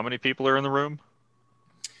How many people are in the room?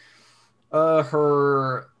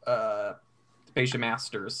 her patient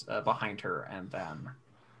masters behind her, and then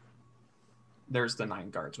there's the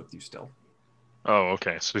 9 guards with you still. Oh,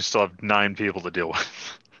 okay. So we still have 9 people to deal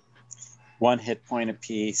with. 1 hit point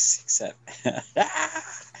apiece, except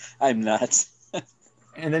I'm nuts.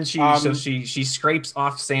 And then she scrapes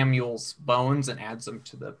off Samuel's bones and adds them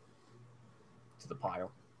to the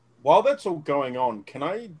pile. While that's all going on, can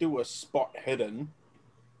I do a spot hidden?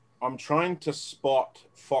 I'm trying to spot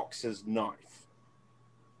Fox's knife.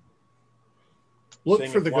 Look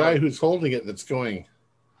Seeing for if the one guy of- who's holding it that's going,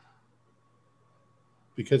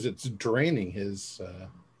 because it's draining his.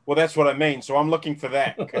 Well, that's what I mean. So I'm looking for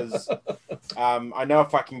that because I know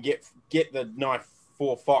if I can get the knife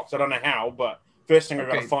for Fox. I don't know how, but first thing I've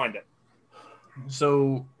got to Okay. find it.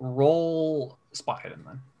 So roll spot hidden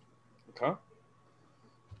then. Okay.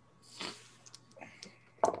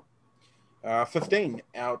 15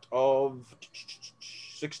 out of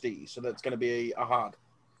 60, so that's going to be a hard.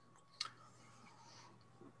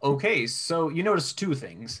 Okay, so you notice 2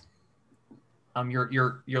 things.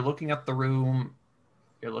 You're looking at the room.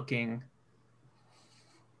 You're looking.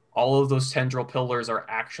 all of those tendril pillars are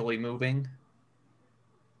actually moving.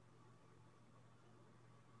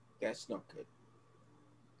 That's not good.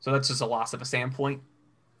 So that's just a loss of a sand point.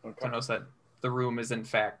 Okay. So notice that the room is in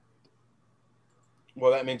fact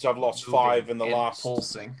Well, that means I've lost moving 5 in the and last.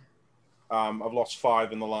 pulsing. I've lost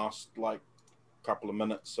 5 in the last couple of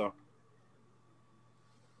minutes. So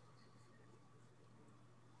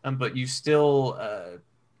But you still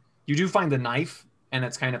you do find the knife, and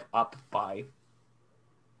it's kind of up by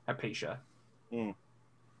Hypatia. and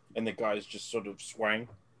the guy's just sort of swaying.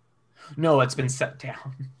 No, it's been set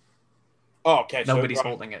down. Oh, okay. Nobody's so,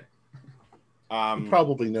 holding it. He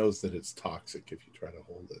probably knows that it's toxic if you try to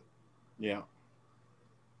hold it. Yeah.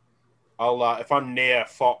 I'll if I'm near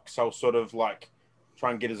Fox, I'll sort of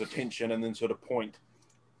try and get his attention and then sort of point,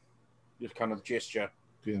 just kind of gesture.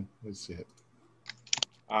 Yeah, I see it.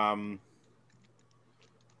 Um,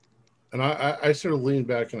 And I sort of lean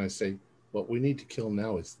back and I say, what we need to kill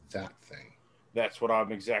now is that thing. That's what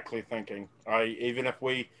I'm exactly thinking. Even if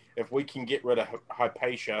we can get rid of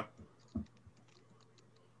Hypatia,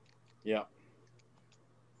 yeah.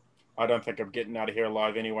 I don't think I'm getting out of here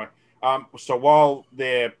alive anyway. So while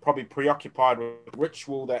they're probably preoccupied with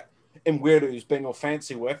ritual that Mweru's being all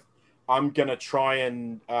fancy with, I'm gonna try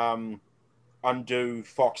and undo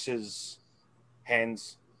Fox's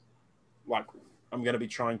hands. I'm gonna be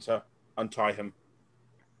trying to untie him.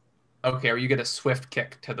 Okay, or you get a swift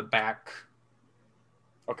kick to the back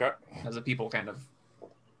Okay. as the people kind of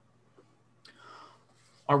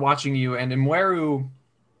are watching you, and Mweru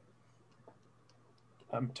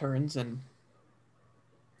turns and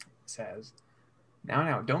says,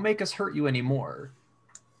 now, don't make us hurt you anymore,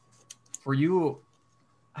 for you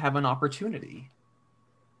have an opportunity.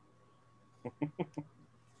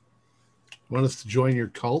 Want us to join your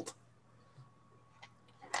cult?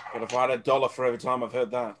 But if I had $1 for every time I've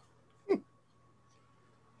heard that.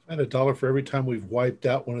 I had $1 for every time we've wiped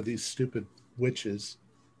out one of these stupid witches.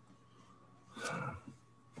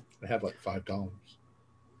 I have like $5.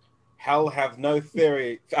 Hell have no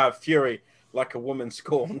fury like a woman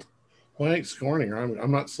scorned. Well, I ain't scorning her.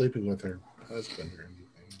 I'm not sleeping with her husband or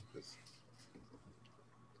anything. Just,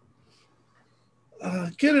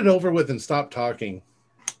 get it over with and stop talking.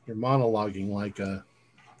 You're monologuing like a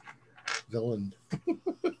villain.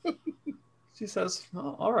 She says,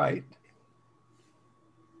 oh, all right.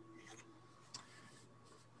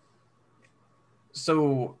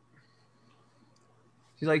 So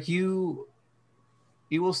she's like, you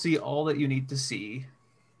will see all that you need to see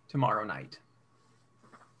tomorrow night.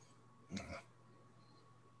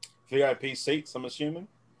 VIP seats, I'm assuming.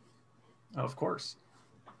 Of course.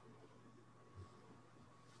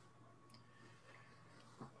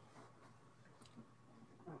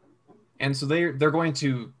 And so they're going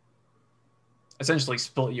to essentially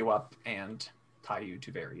split you up and tie you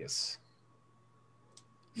to various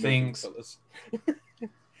things.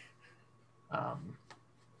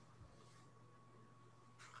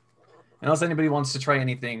 Unless anybody wants to try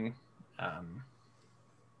anything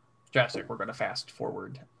drastic, we're going to fast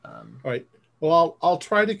forward. All right. Well, I'll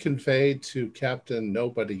try to convey to Captain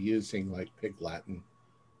nobody using like pig Latin,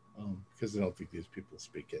 because I don't think these people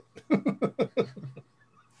speak it.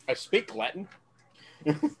 I speak Latin.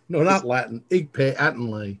 No, not Latin. Igpe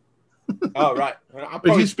Atenley. Oh, right. I But do you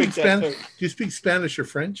probably speak speak that Spanish? too. Do you speak Spanish or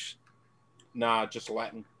French? Nah, just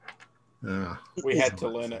Latin. Ah, We had to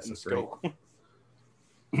learn it in That's great. school.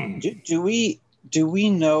 Do we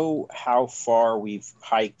know how far we've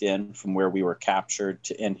hiked in from where we were captured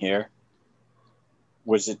to in here?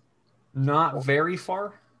 Was it Not very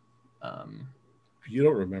far. You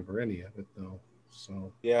don't remember any of it, though.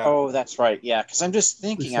 So Yeah. Oh, that's right. Yeah, because I'm just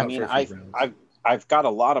thinking. I not mean, for a few rounds. I've got a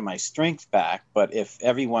lot of my strength back, but if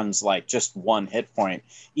everyone's like just 1 hit point,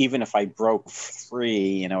 even if I broke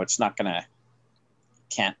 3, it's not gonna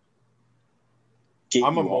can't get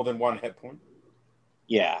I'm you on more all. than 1 hit point.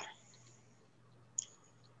 Yeah.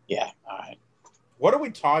 Yeah. All right. What are we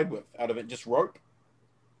tied with out of it? Just rope?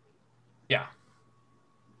 Yeah.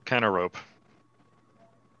 Kind of rope.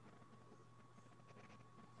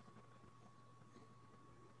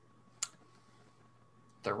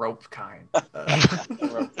 The rope kind.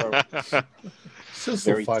 Rope.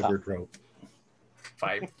 Sizzle Very fibered rope.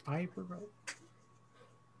 Fiber rope.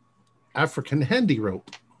 African handy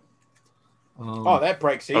rope. Oh, that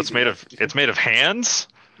breaks easy. Oh, it's made of hands.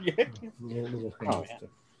 Yeah. little Oh, hand yeah.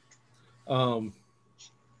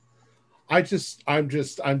 stuff.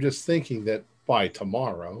 I'm just thinking that by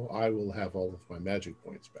tomorrow I will have all of my magic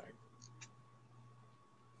points back.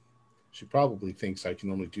 She probably thinks I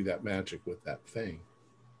can only do that magic with that thing.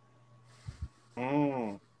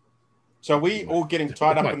 So we all getting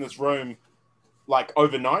tied up Right. in this room, like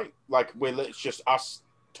overnight? Like where it's just us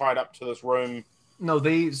tied up to this room? No,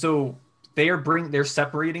 they're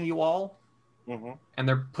separating you all, Mm-hmm. and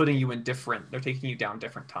they're putting you in they're taking you down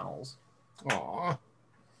different tunnels. Aw.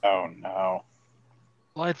 Oh no.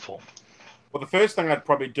 Delightful. Well, the first thing I'd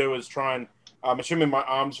probably do is try and, I'm assuming my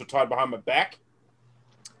arms were tied behind my back.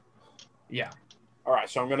 Yeah. All right,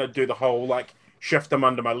 so I'm going to do the whole, like, shift them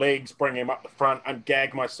under my legs, bring them up the front, and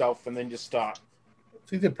gag myself, and then just start. I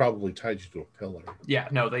think they probably tied you to a pillar. Yeah,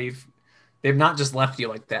 no, they've not just left you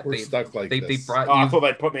like that. We're They've stuck like they this. brought Oh, you. I thought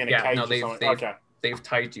they'd put me in a Yeah, cage no, or something. they've Okay. they've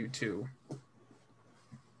tied you to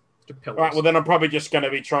pillars. All right, well, then I'm probably just going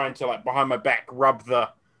to be trying to, like, behind my back, rub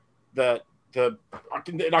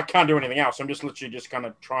I can't do anything else. I'm just literally just going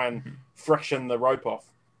to try and friction the rope off.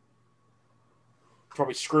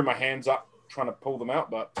 Probably screw my hands up trying to pull them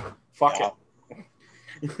out, but fuck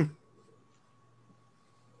it.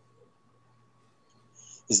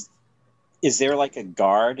 Is there like a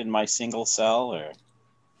guard in my single cell, or?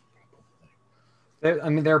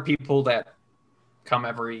 There are people that come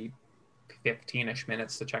every 15-ish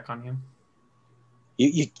minutes to check on you.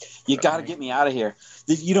 You got to get me out of here.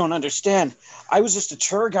 You don't understand. I was just a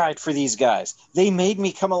tour guide for these guys. They made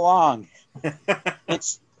me come along.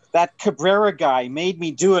 It's that Cabrera guy made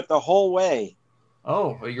me do it the whole way.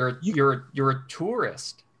 Oh, you're a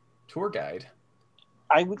tour guide.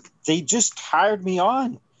 They just hired me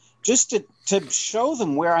on just to show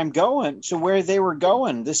them where I'm going, to where they were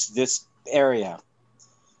going, this area.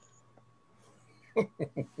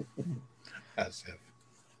 As if.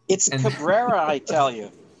 It's Cabrera, I tell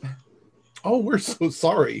you. Oh, we're so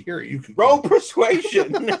sorry. Here, you can Roll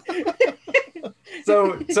persuasion.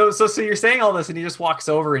 So you're saying all this, and he just walks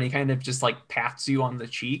over and he kind of just like pats you on the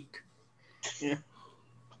cheek. Yeah.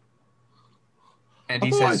 And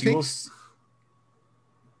he Although says, "You will."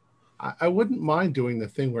 I wouldn't mind doing the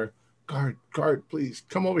thing where, guard, please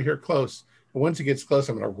come over here close. And once he gets close,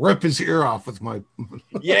 I'm going to rip his ear off with my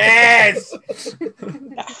Yes.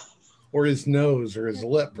 or his nose or his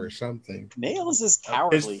lip or something. Nails is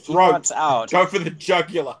cowardly. His He throat. wants out. Go for the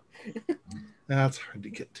jugular. That's hard to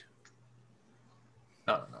get to.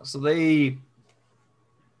 No. So they.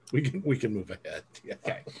 We can move ahead. Yeah.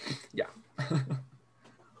 Okay. Yeah.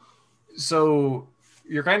 So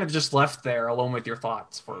you're kind of just left there alone with your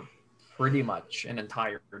thoughts for pretty much an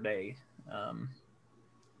entire day.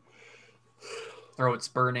 Throat's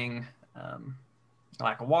burning,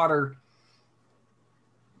 lack of water.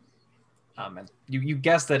 And you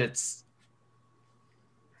guess that it's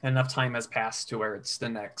enough time has passed to where it's the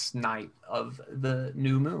next night of the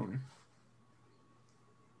new moon.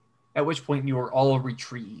 At which point you are all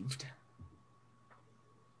retrieved.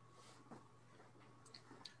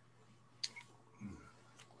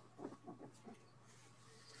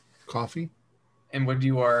 Coffee? And when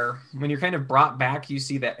you're kind of brought back, you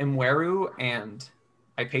see that Mweru and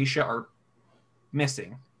Hypatia are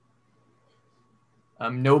missing.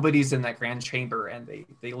 Nobody's in that grand chamber, and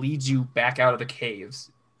they lead you back out of the caves.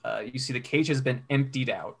 You see the cage has been emptied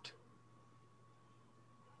out.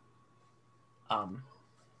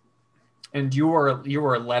 And you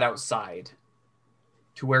are led outside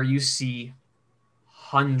to where you see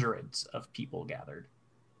hundreds of people gathered.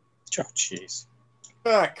 Oh, jeez.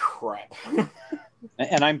 Ah, crap.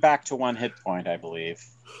 And I'm back to 1 hit point, I believe.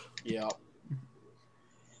 Yeah.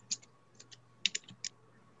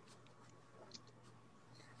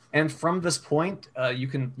 And from this point, you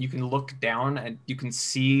can look down and you can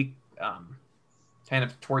see kind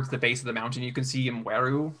of towards the base of the mountain. You can see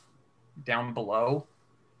Mweru down below,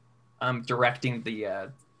 directing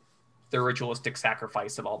the ritualistic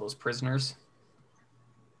sacrifice of all those prisoners.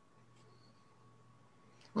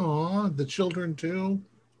 Aw, the children too.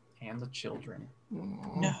 And the children.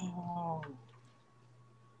 Aw. No.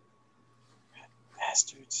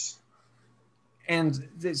 Bastards. And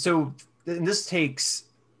so this takes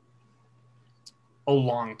a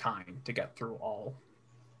long time to get through all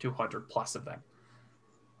 200 plus of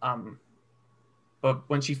them. But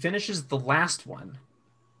when she finishes the last one,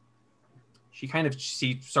 she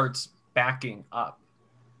starts backing up.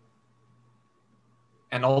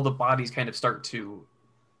 And all the bodies kind of start to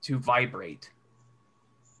vibrate.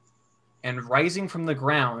 And rising from the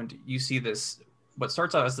ground, you see this, what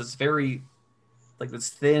starts out as this very, like this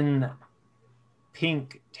thin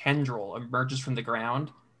pink tendril emerges from the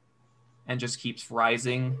ground and just keeps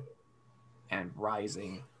rising and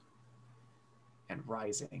rising and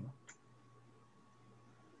rising.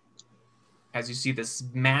 As you see this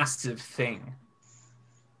massive thing,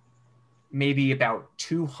 maybe about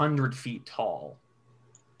 200 feet tall,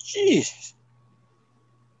 Jeez.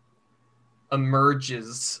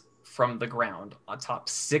 emerges from the ground atop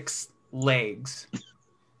 6 legs.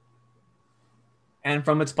 And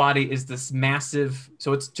from its body is this massive,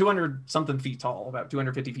 so it's 200 something feet tall, about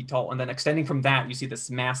 250 feet tall. And then extending from that, you see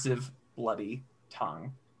this massive bloody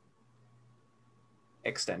tongue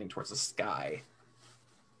extending towards the sky.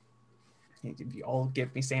 You all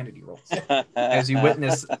give me sanity rolls as you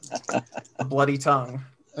witness a bloody tongue,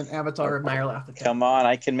 an avatar of Nyarlathotep. Come on,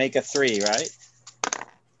 I can make a 3, right?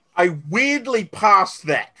 I weirdly passed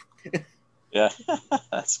that. Yeah,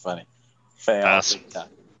 that's funny. Fail. Pass. Big time.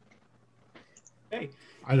 Okay.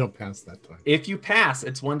 I don't pass that time. If you pass,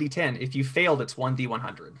 it's 1d10. If you failed, it's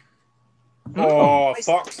 1d100. Oh, I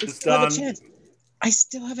Fox I is still have a done. chance. I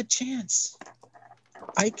still have a chance.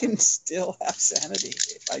 I can still have sanity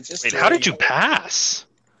if I just. Wait, how did you pass?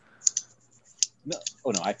 No.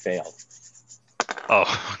 Oh no, I failed.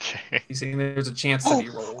 Oh, okay. You see, there's a chance that he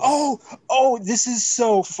rolls. Oh! This is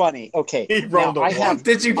so funny. Okay, He rolled now a I one. have.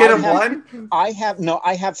 Did you get I a have- 1?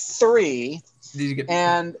 I have 3, Did you get?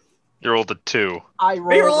 and You rolled a 2. I You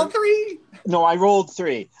rolled rolled. a 3. No, I rolled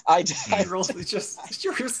 3. I You rolled just.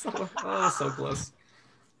 You're so close.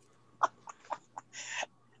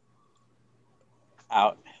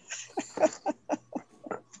 out.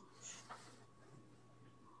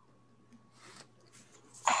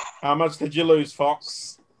 How much did you lose,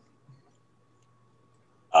 Fox?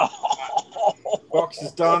 Fox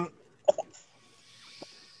is done.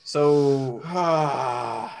 So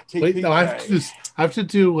Wait, no, I TPK. have to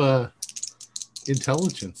do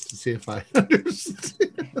intelligence to see if I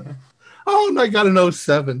understand. Oh, and I got an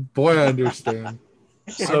 07. Boy, I understand.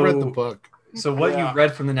 I read the book. So what Yeah. you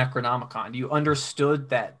read from the Necronomicon, you understood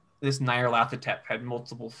that this Nyarlathotep had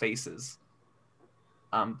multiple faces.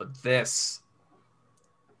 But this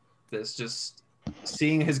just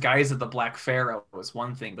seeing his guise of the Black Pharaoh was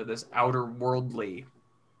one thing, but this outer worldly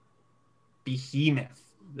behemoth,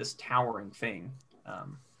 this towering thing,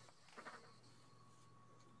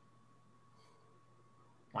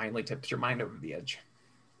 finally tips your mind over the edge.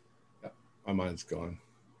 My mind's gone.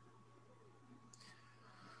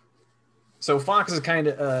 So Fox is kind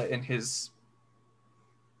of in his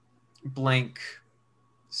blank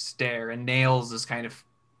stare, and Nails is kind of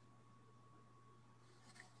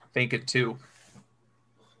vacant too.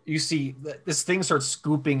 You see this thing starts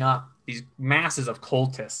scooping up these masses of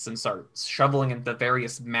cultists and starts shoveling into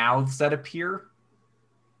various mouths that appear.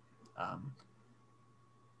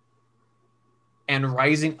 And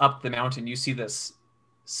rising up the mountain, you see this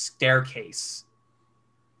staircase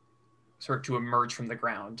start to emerge from the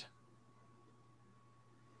ground.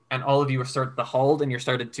 And all of you are started to hold, and you're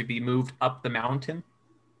started to be moved up the mountain.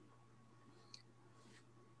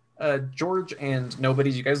 George and nobody,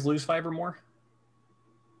 did you guys lose 5 or more?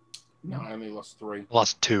 No, I only lost 3.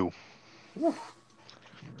 Lost 2. You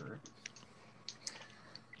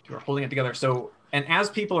are holding it together. So, and as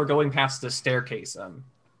people are going past the staircase,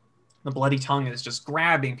 the bloody tongue is just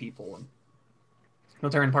grabbing people and no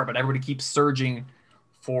tearing apart, but everybody keeps surging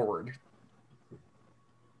forward.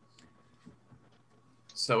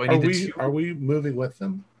 So Are we moving with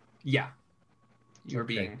them? Yeah. You're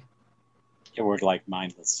Okay. being... Yeah, we're like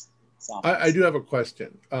mindless zombies. I do have a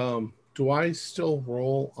question. Do I still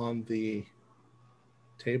roll on the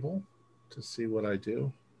table to see what I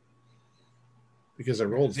do? Because I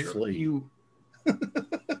rolled flee. You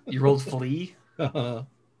rolled flee? Or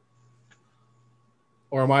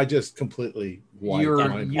am I just completely wiped? You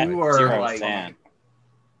mind wiped? are 0 like... fan.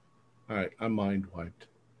 All right, I'm mind wiped.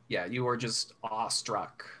 Yeah, you are just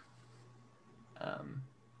awestruck.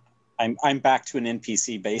 I'm back to an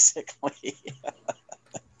NPC basically.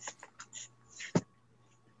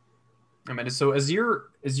 I mean, so as you're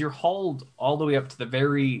hauled all the way up to the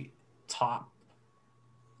very top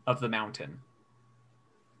of the mountain,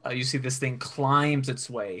 you see this thing climbs its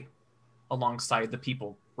way alongside the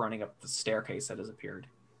people running up the staircase that has appeared.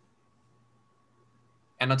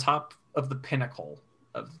 And on top of the pinnacle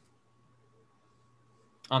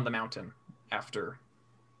on the mountain, after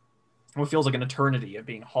what feels like an eternity of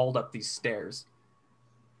being hauled up these stairs,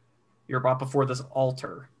 you're brought before this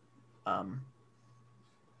altar.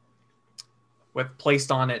 With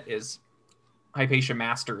placed on it is Hypatia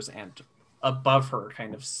Masters, and above her,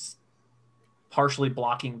 kind of partially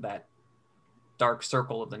blocking that dark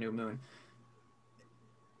circle of the new moon,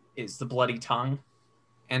 is the bloody tongue.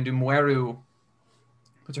 And Umueru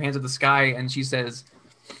puts her hands at the sky and she says,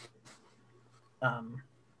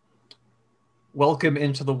 "Welcome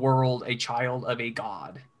into the world, a child of a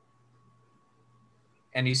god."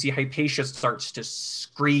 And you see Hypatia starts to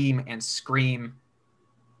scream and scream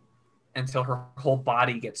until her whole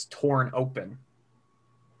body gets torn open.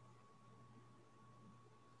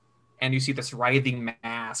 And you see this writhing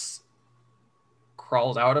mass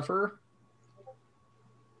crawls out of her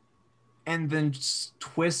and then just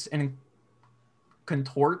twists and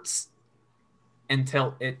contorts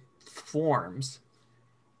until it forms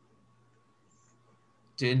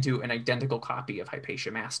into an identical copy of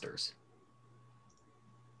Hypatia Masters.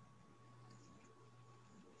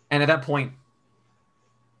 And at that point,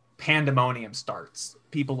 pandemonium starts.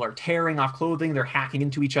 People are tearing off clothing. They're hacking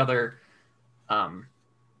into each other. The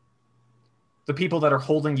people that are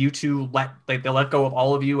holding you two, they let go of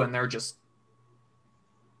all of you, and they're just...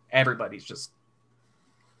 everybody's just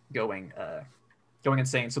going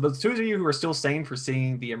insane. So those two of you who are still sane for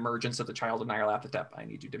seeing the emergence of the child of Nyarlathotep, I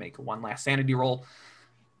need you to make one last sanity roll.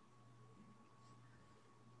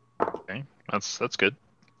 Okay, that's good.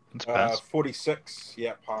 That's pass. 46.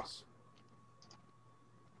 Yeah, pass.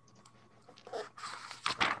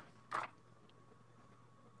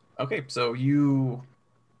 Okay, so you...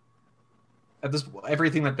 at this,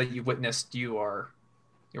 everything that you've witnessed, you are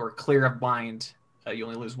clear of mind. You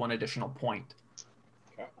only lose one additional point.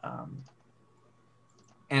 Okay.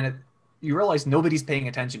 And you realize nobody's paying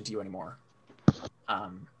attention to you anymore.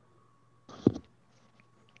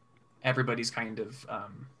 Everybody's kind of...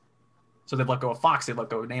 so they've let go of Fox, they've let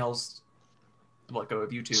go of Nails, they've let go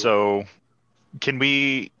of you two. So, can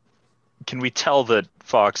we tell that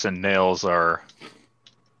Fox and Nails are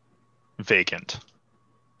vacant?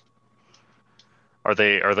 Are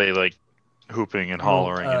they like hooping and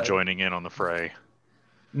hollering and joining in on the fray?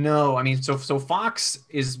 No, I mean, so Fox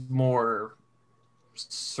is more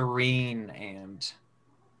serene and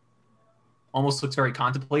almost looks very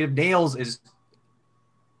contemplative. Nails is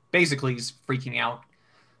basically he's freaking out.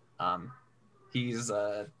 He's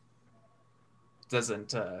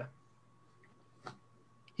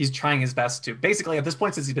he's trying his best to basically at this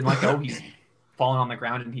point, since he's been let go, he's fallen on the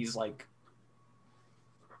ground and he's like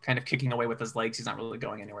kind of kicking away with his legs. He's not really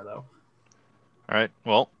going anywhere though. All right.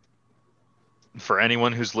 Well, for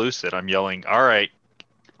anyone who's lucid, I'm yelling, "All right,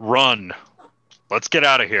 run. Let's get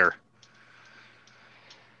out of here."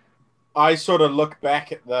 I sort of look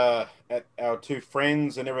back at our two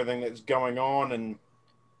friends and everything that's going on, and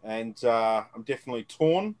I'm definitely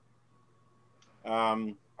torn.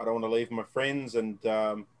 I don't want to leave my friends, and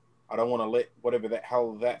I don't want to let whatever the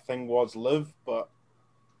hell that thing was live, but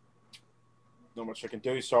not much I can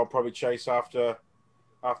do. So I'll probably chase after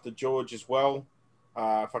George as well.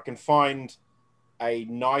 If I can find a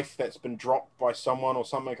knife that's been dropped by someone or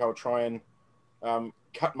something, I'll try and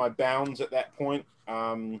cut my bounds at that point.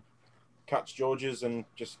 Cut George's and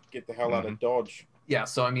just get the hell out of Dodge. Yeah,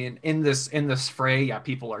 so I mean, in this fray, yeah,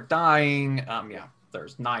 people are dying. Yeah,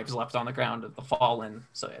 there's knives left on the ground of the fallen,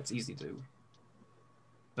 so it's easy to.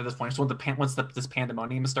 At this point, so once this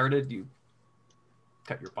pandemonium started, you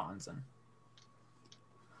cut your bonds and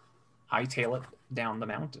hightail it down the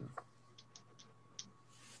mountain.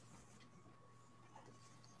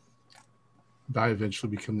 I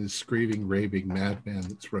eventually become this screaming, raving madman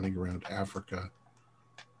that's running around Africa,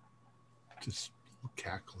 just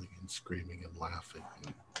cackling and screaming and laughing.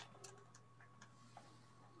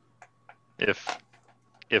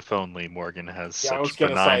 If only Morgan has Yeah, such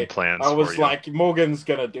benign plans for you. I was like, Morgan's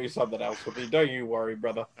gonna do something else with you. Don't you worry,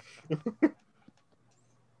 brother.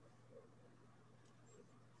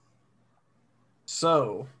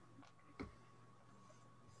 So,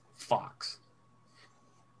 Fox.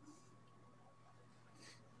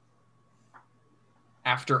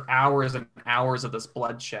 After hours and hours of this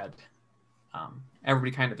bloodshed,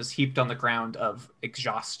 everybody kind of is heaped on the ground of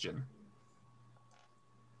exhaustion.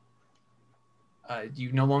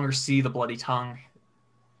 You no longer see the bloody tongue,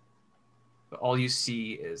 but all you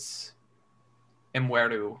see is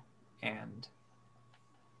Mweru and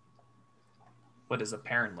what is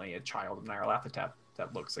apparently a child of Nyarlathotep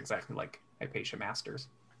that looks exactly like Hypatia Masters.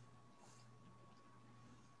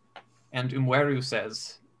 And Mweru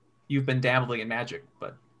says, "You've been dabbling in magic,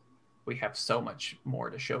 but we have so much more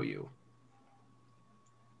to show you."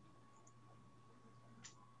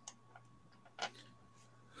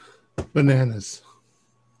 Bananas.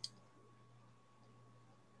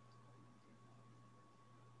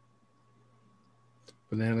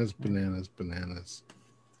 Bananas, bananas, bananas.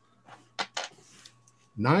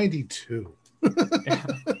 92.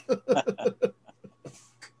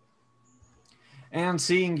 And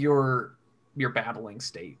seeing your babbling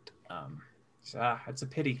state, it's a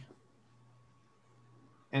pity.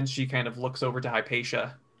 And she kind of looks over to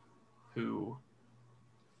Hypatia, who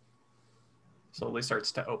slowly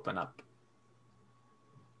starts to open up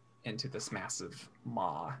into this massive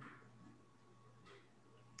maw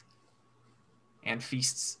and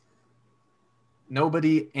feasts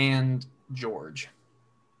nobody and George.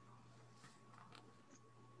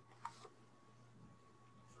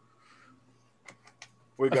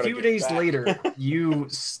 A few days later, you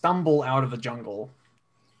stumble out of the jungle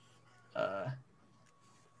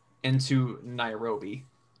into Nairobi.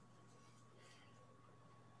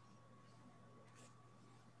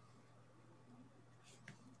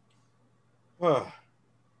 Oh,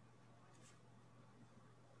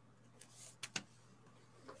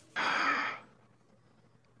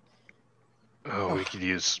 we could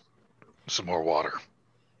use some more water.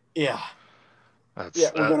 Yeah.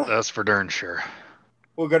 That's for darn sure.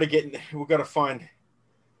 We're gonna get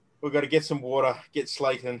some water, get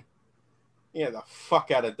Slayton. Yeah, the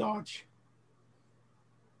fuck out of Dodge.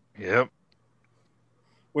 Yep.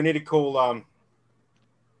 We need to call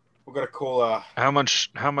we're gonna call How much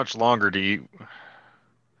longer do you?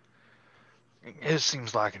 It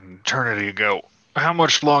seems like an eternity ago. How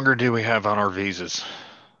much longer do we have on our visas?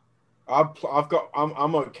 I'm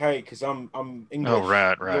okay because I'm English. Oh,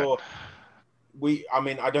 right.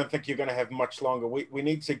 I don't think you're gonna have much longer. We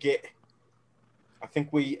need to get. I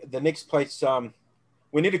think the next place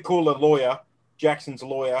we need to call a lawyer, Jackson's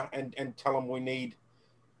lawyer, and tell him we need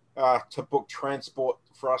to book transport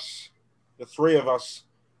for us, the three of us,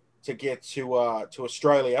 to get to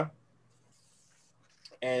Australia,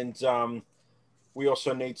 and we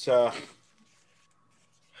also need to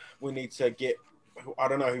get. I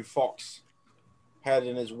don't know who Fox had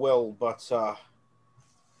in his will, but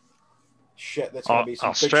shit, that's gonna be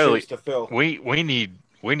some big shoes to fill. We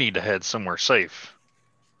need to head somewhere safe.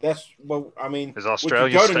 Is Australia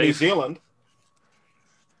we could go to New Zealand.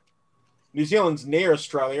 New Zealand's near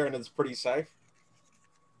Australia, and it's pretty safe.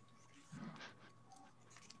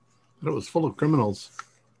 But it was full of criminals.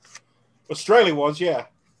 Australia was, yeah.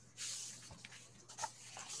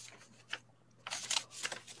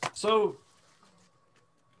 So,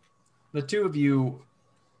 the two of you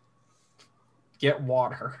get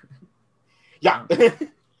water. Yeah.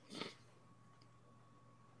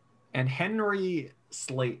 And Henry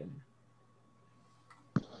Slayton.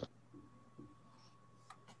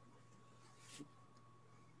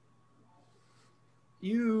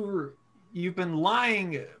 You've been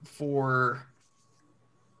lying for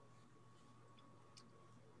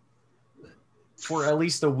at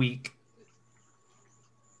least a week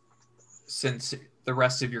since the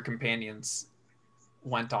rest of your companions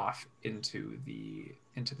went off into the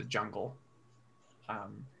jungle.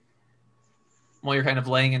 While you're kind of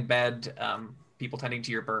laying in bed, people tending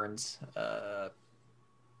to your burns,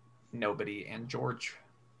 Nobody and George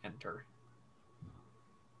enter.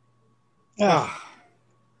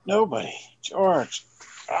 Nobody. George.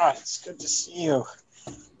 God, it's good to see you.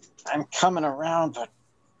 I'm coming around, but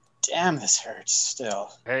damn, this hurts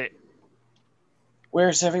still. Hey.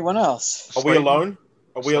 Where's everyone else? Are we alone?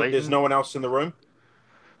 There's no one else in the room?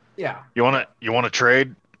 Yeah. You wanna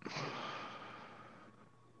trade?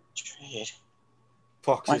 Trade.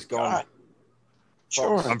 Fox is gone.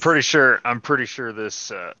 George. I'm pretty sure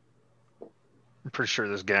this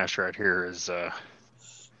gash right here is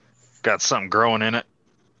got something growing in it.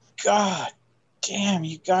 God damn,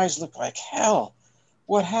 you guys look like hell.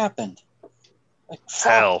 What happened?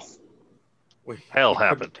 Hell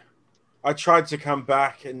happened. I tried to come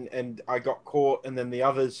back and I got caught, and then the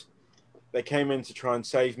others, they came in to try and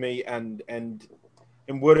save me, and in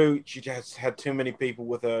Wuru, she just had too many people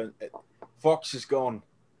with her. Fox is gone.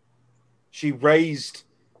 She raised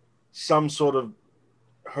some sort of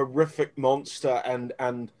horrific monster,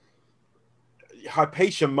 and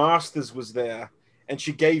Hypatia Masters was there, and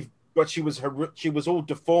she was all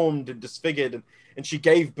deformed and disfigured, and she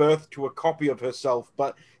gave birth to a copy of herself,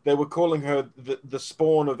 but they were calling her the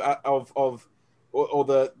spawn of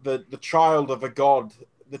the child of a god,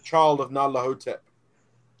 the child of Nyarlathotep.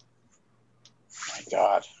 My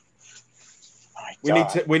God.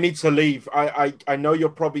 We need to leave. I know you're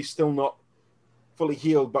probably still not fully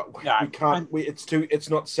healed, but we can't. It's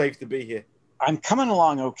not safe to be here. I'm coming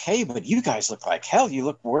along okay, but you guys look like hell. You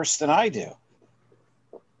look worse than I do.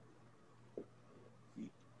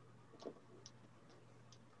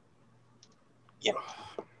 Yeah,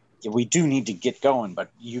 we do need to get going,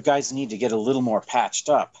 but you guys need to get a little more patched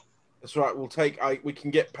up. That's right. We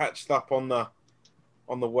can get patched up on the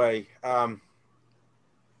way.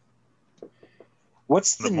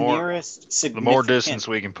 What's the nearest significant... The more distance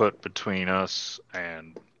we can put between us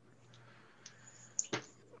and...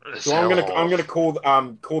 So I'm gonna call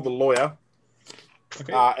the lawyer,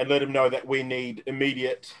 okay. And let him know that we need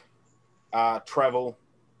immediate travel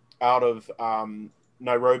out of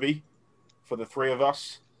Nairobi for the three of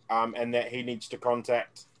us, and that he needs to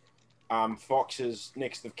contact Fox's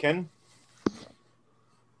next of kin,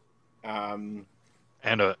 and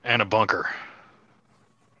a bunker.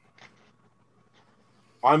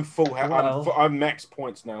 I'm full health. Well- I'm max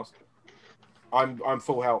points now. I'm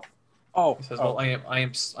full health. Oh, He says, "Well, I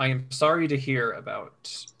am sorry to hear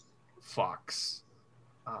about Fox.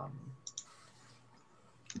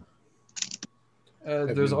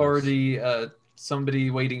 There's already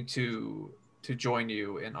somebody waiting to join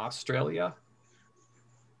you in Australia,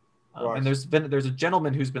 Right. and there's a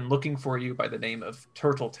gentleman who's been looking for you by the name of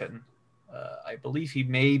Turtleton. I believe he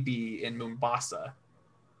may be in Mombasa.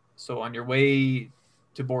 So on your way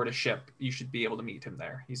to board a ship, you should be able to meet him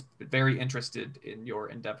there. He's very interested in your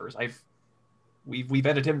endeavors. We've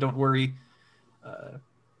vetted him. Don't worry.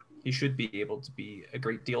 He should be able to be a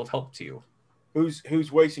great deal of help to you."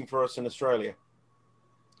 Who's waiting for us in Australia?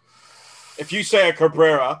 If you say a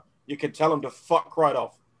Cabrera, you can tell him to fuck right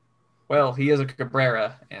off. Well, he is a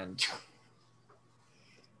Cabrera, and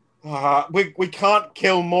We can't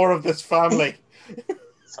kill more of this family.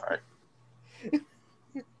 sorry.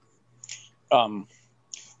 Well,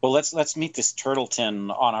 let's meet this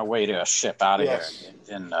Turtleton on our way to a ship out of Yes. here.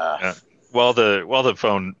 And Yeah. While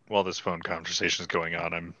this phone conversation is going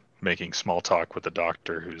on, I'm making small talk with the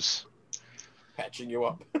doctor, who's Patching you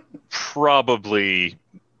up. probably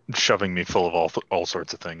shoving me full of all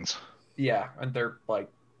sorts of things. yeah, and they're like,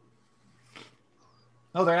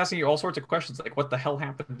 oh, they're asking you all sorts of questions, like, what the hell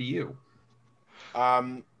happened to you?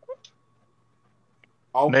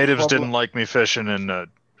 Natives didn't like me fishing in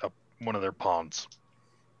one of their ponds.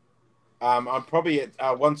 I'm probably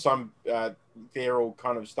at once I'm there, all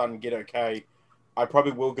kind of starting to get okay. I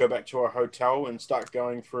probably will go back to our hotel and start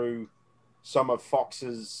going through some of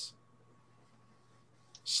Fox's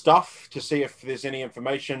stuff to see if there's any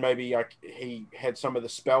information. Maybe he had some of the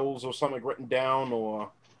spells or something written down,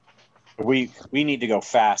 or we need to go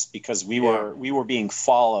fast because we were being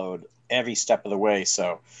followed every step of the way.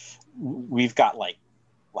 So we've got like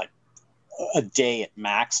a day at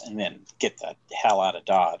max, and then get the hell out of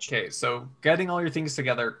Dodge. Okay, so getting all your things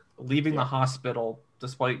together, leaving the hospital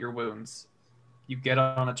despite your wounds, you get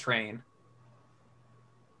on a train,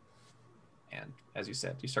 and as you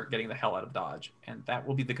said, you start getting the hell out of Dodge, and that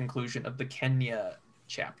will be the conclusion of the Kenya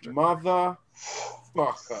chapter. mother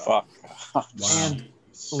fucker. Fuck. And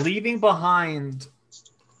leaving behind,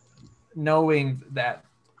 knowing that.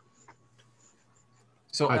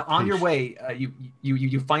 So on your way,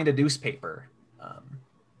 you find a newspaper.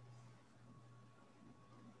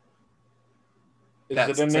 Is that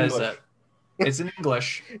it in says English? it's in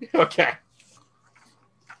English, Okay.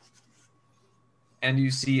 and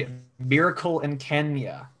you see "Miracle in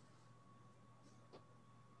Kenya."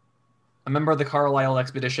 A member of the Carlisle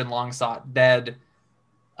expedition, long sought dead,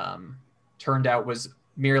 turned out was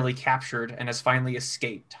merely captured and has finally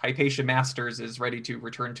escaped. Hypatia Masters is ready to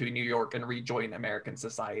return to New York and rejoin American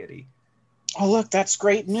society. Oh, look, that's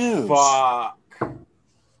great news. Fuck.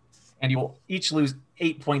 And you will each lose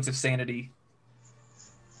 8 points of sanity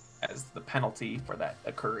as the penalty for that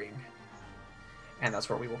occurring. And that's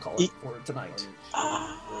where we will call it for tonight.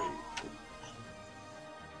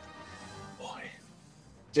 Boy.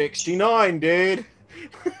 69, dude.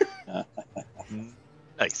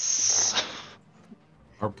 Nice.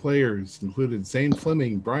 Our players included Zane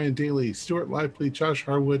Fleming, Brian Daly, Stuart Lively, Josh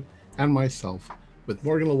Harwood, and myself, with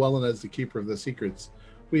Morgan Llewellyn as the keeper of the secrets.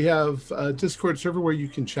 We have a Discord server where you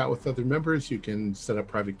can chat with other members, you can set up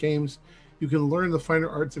private games, you can learn the finer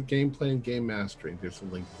arts of gameplay and game mastering. There's a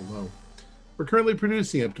link below. We're currently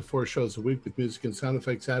producing up to 4 shows a week with music and sound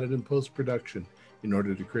effects added in post-production in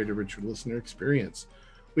order to create a richer listener experience.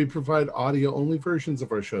 We provide audio-only versions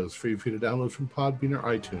of our shows free for you to download from Podbean or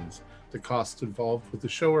iTunes. The costs involved with the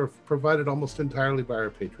show are provided almost entirely by our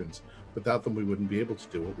patrons. Without them, we wouldn't be able to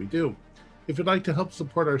do what we do. If you'd like to help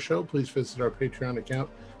support our show, please visit our Patreon account.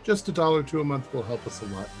 Just $1 or $2 a month will help us a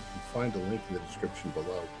lot. You can find a link in the description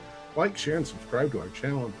below. Like, share, and subscribe to our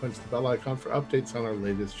channel and punch the bell icon for updates on our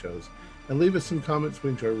latest shows. And leave us some comments. We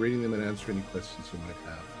enjoy reading them and answering any questions you might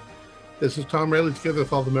have. This is Tom Rayleigh, together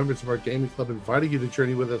with all the members of our gaming club, inviting you to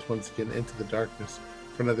journey with us once again into the darkness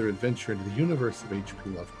for another adventure into the universe of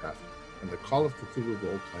H.P. Lovecraft and the Call of Cthulhu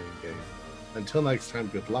role-playing game. Until next time,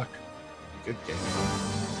 good luck and good game.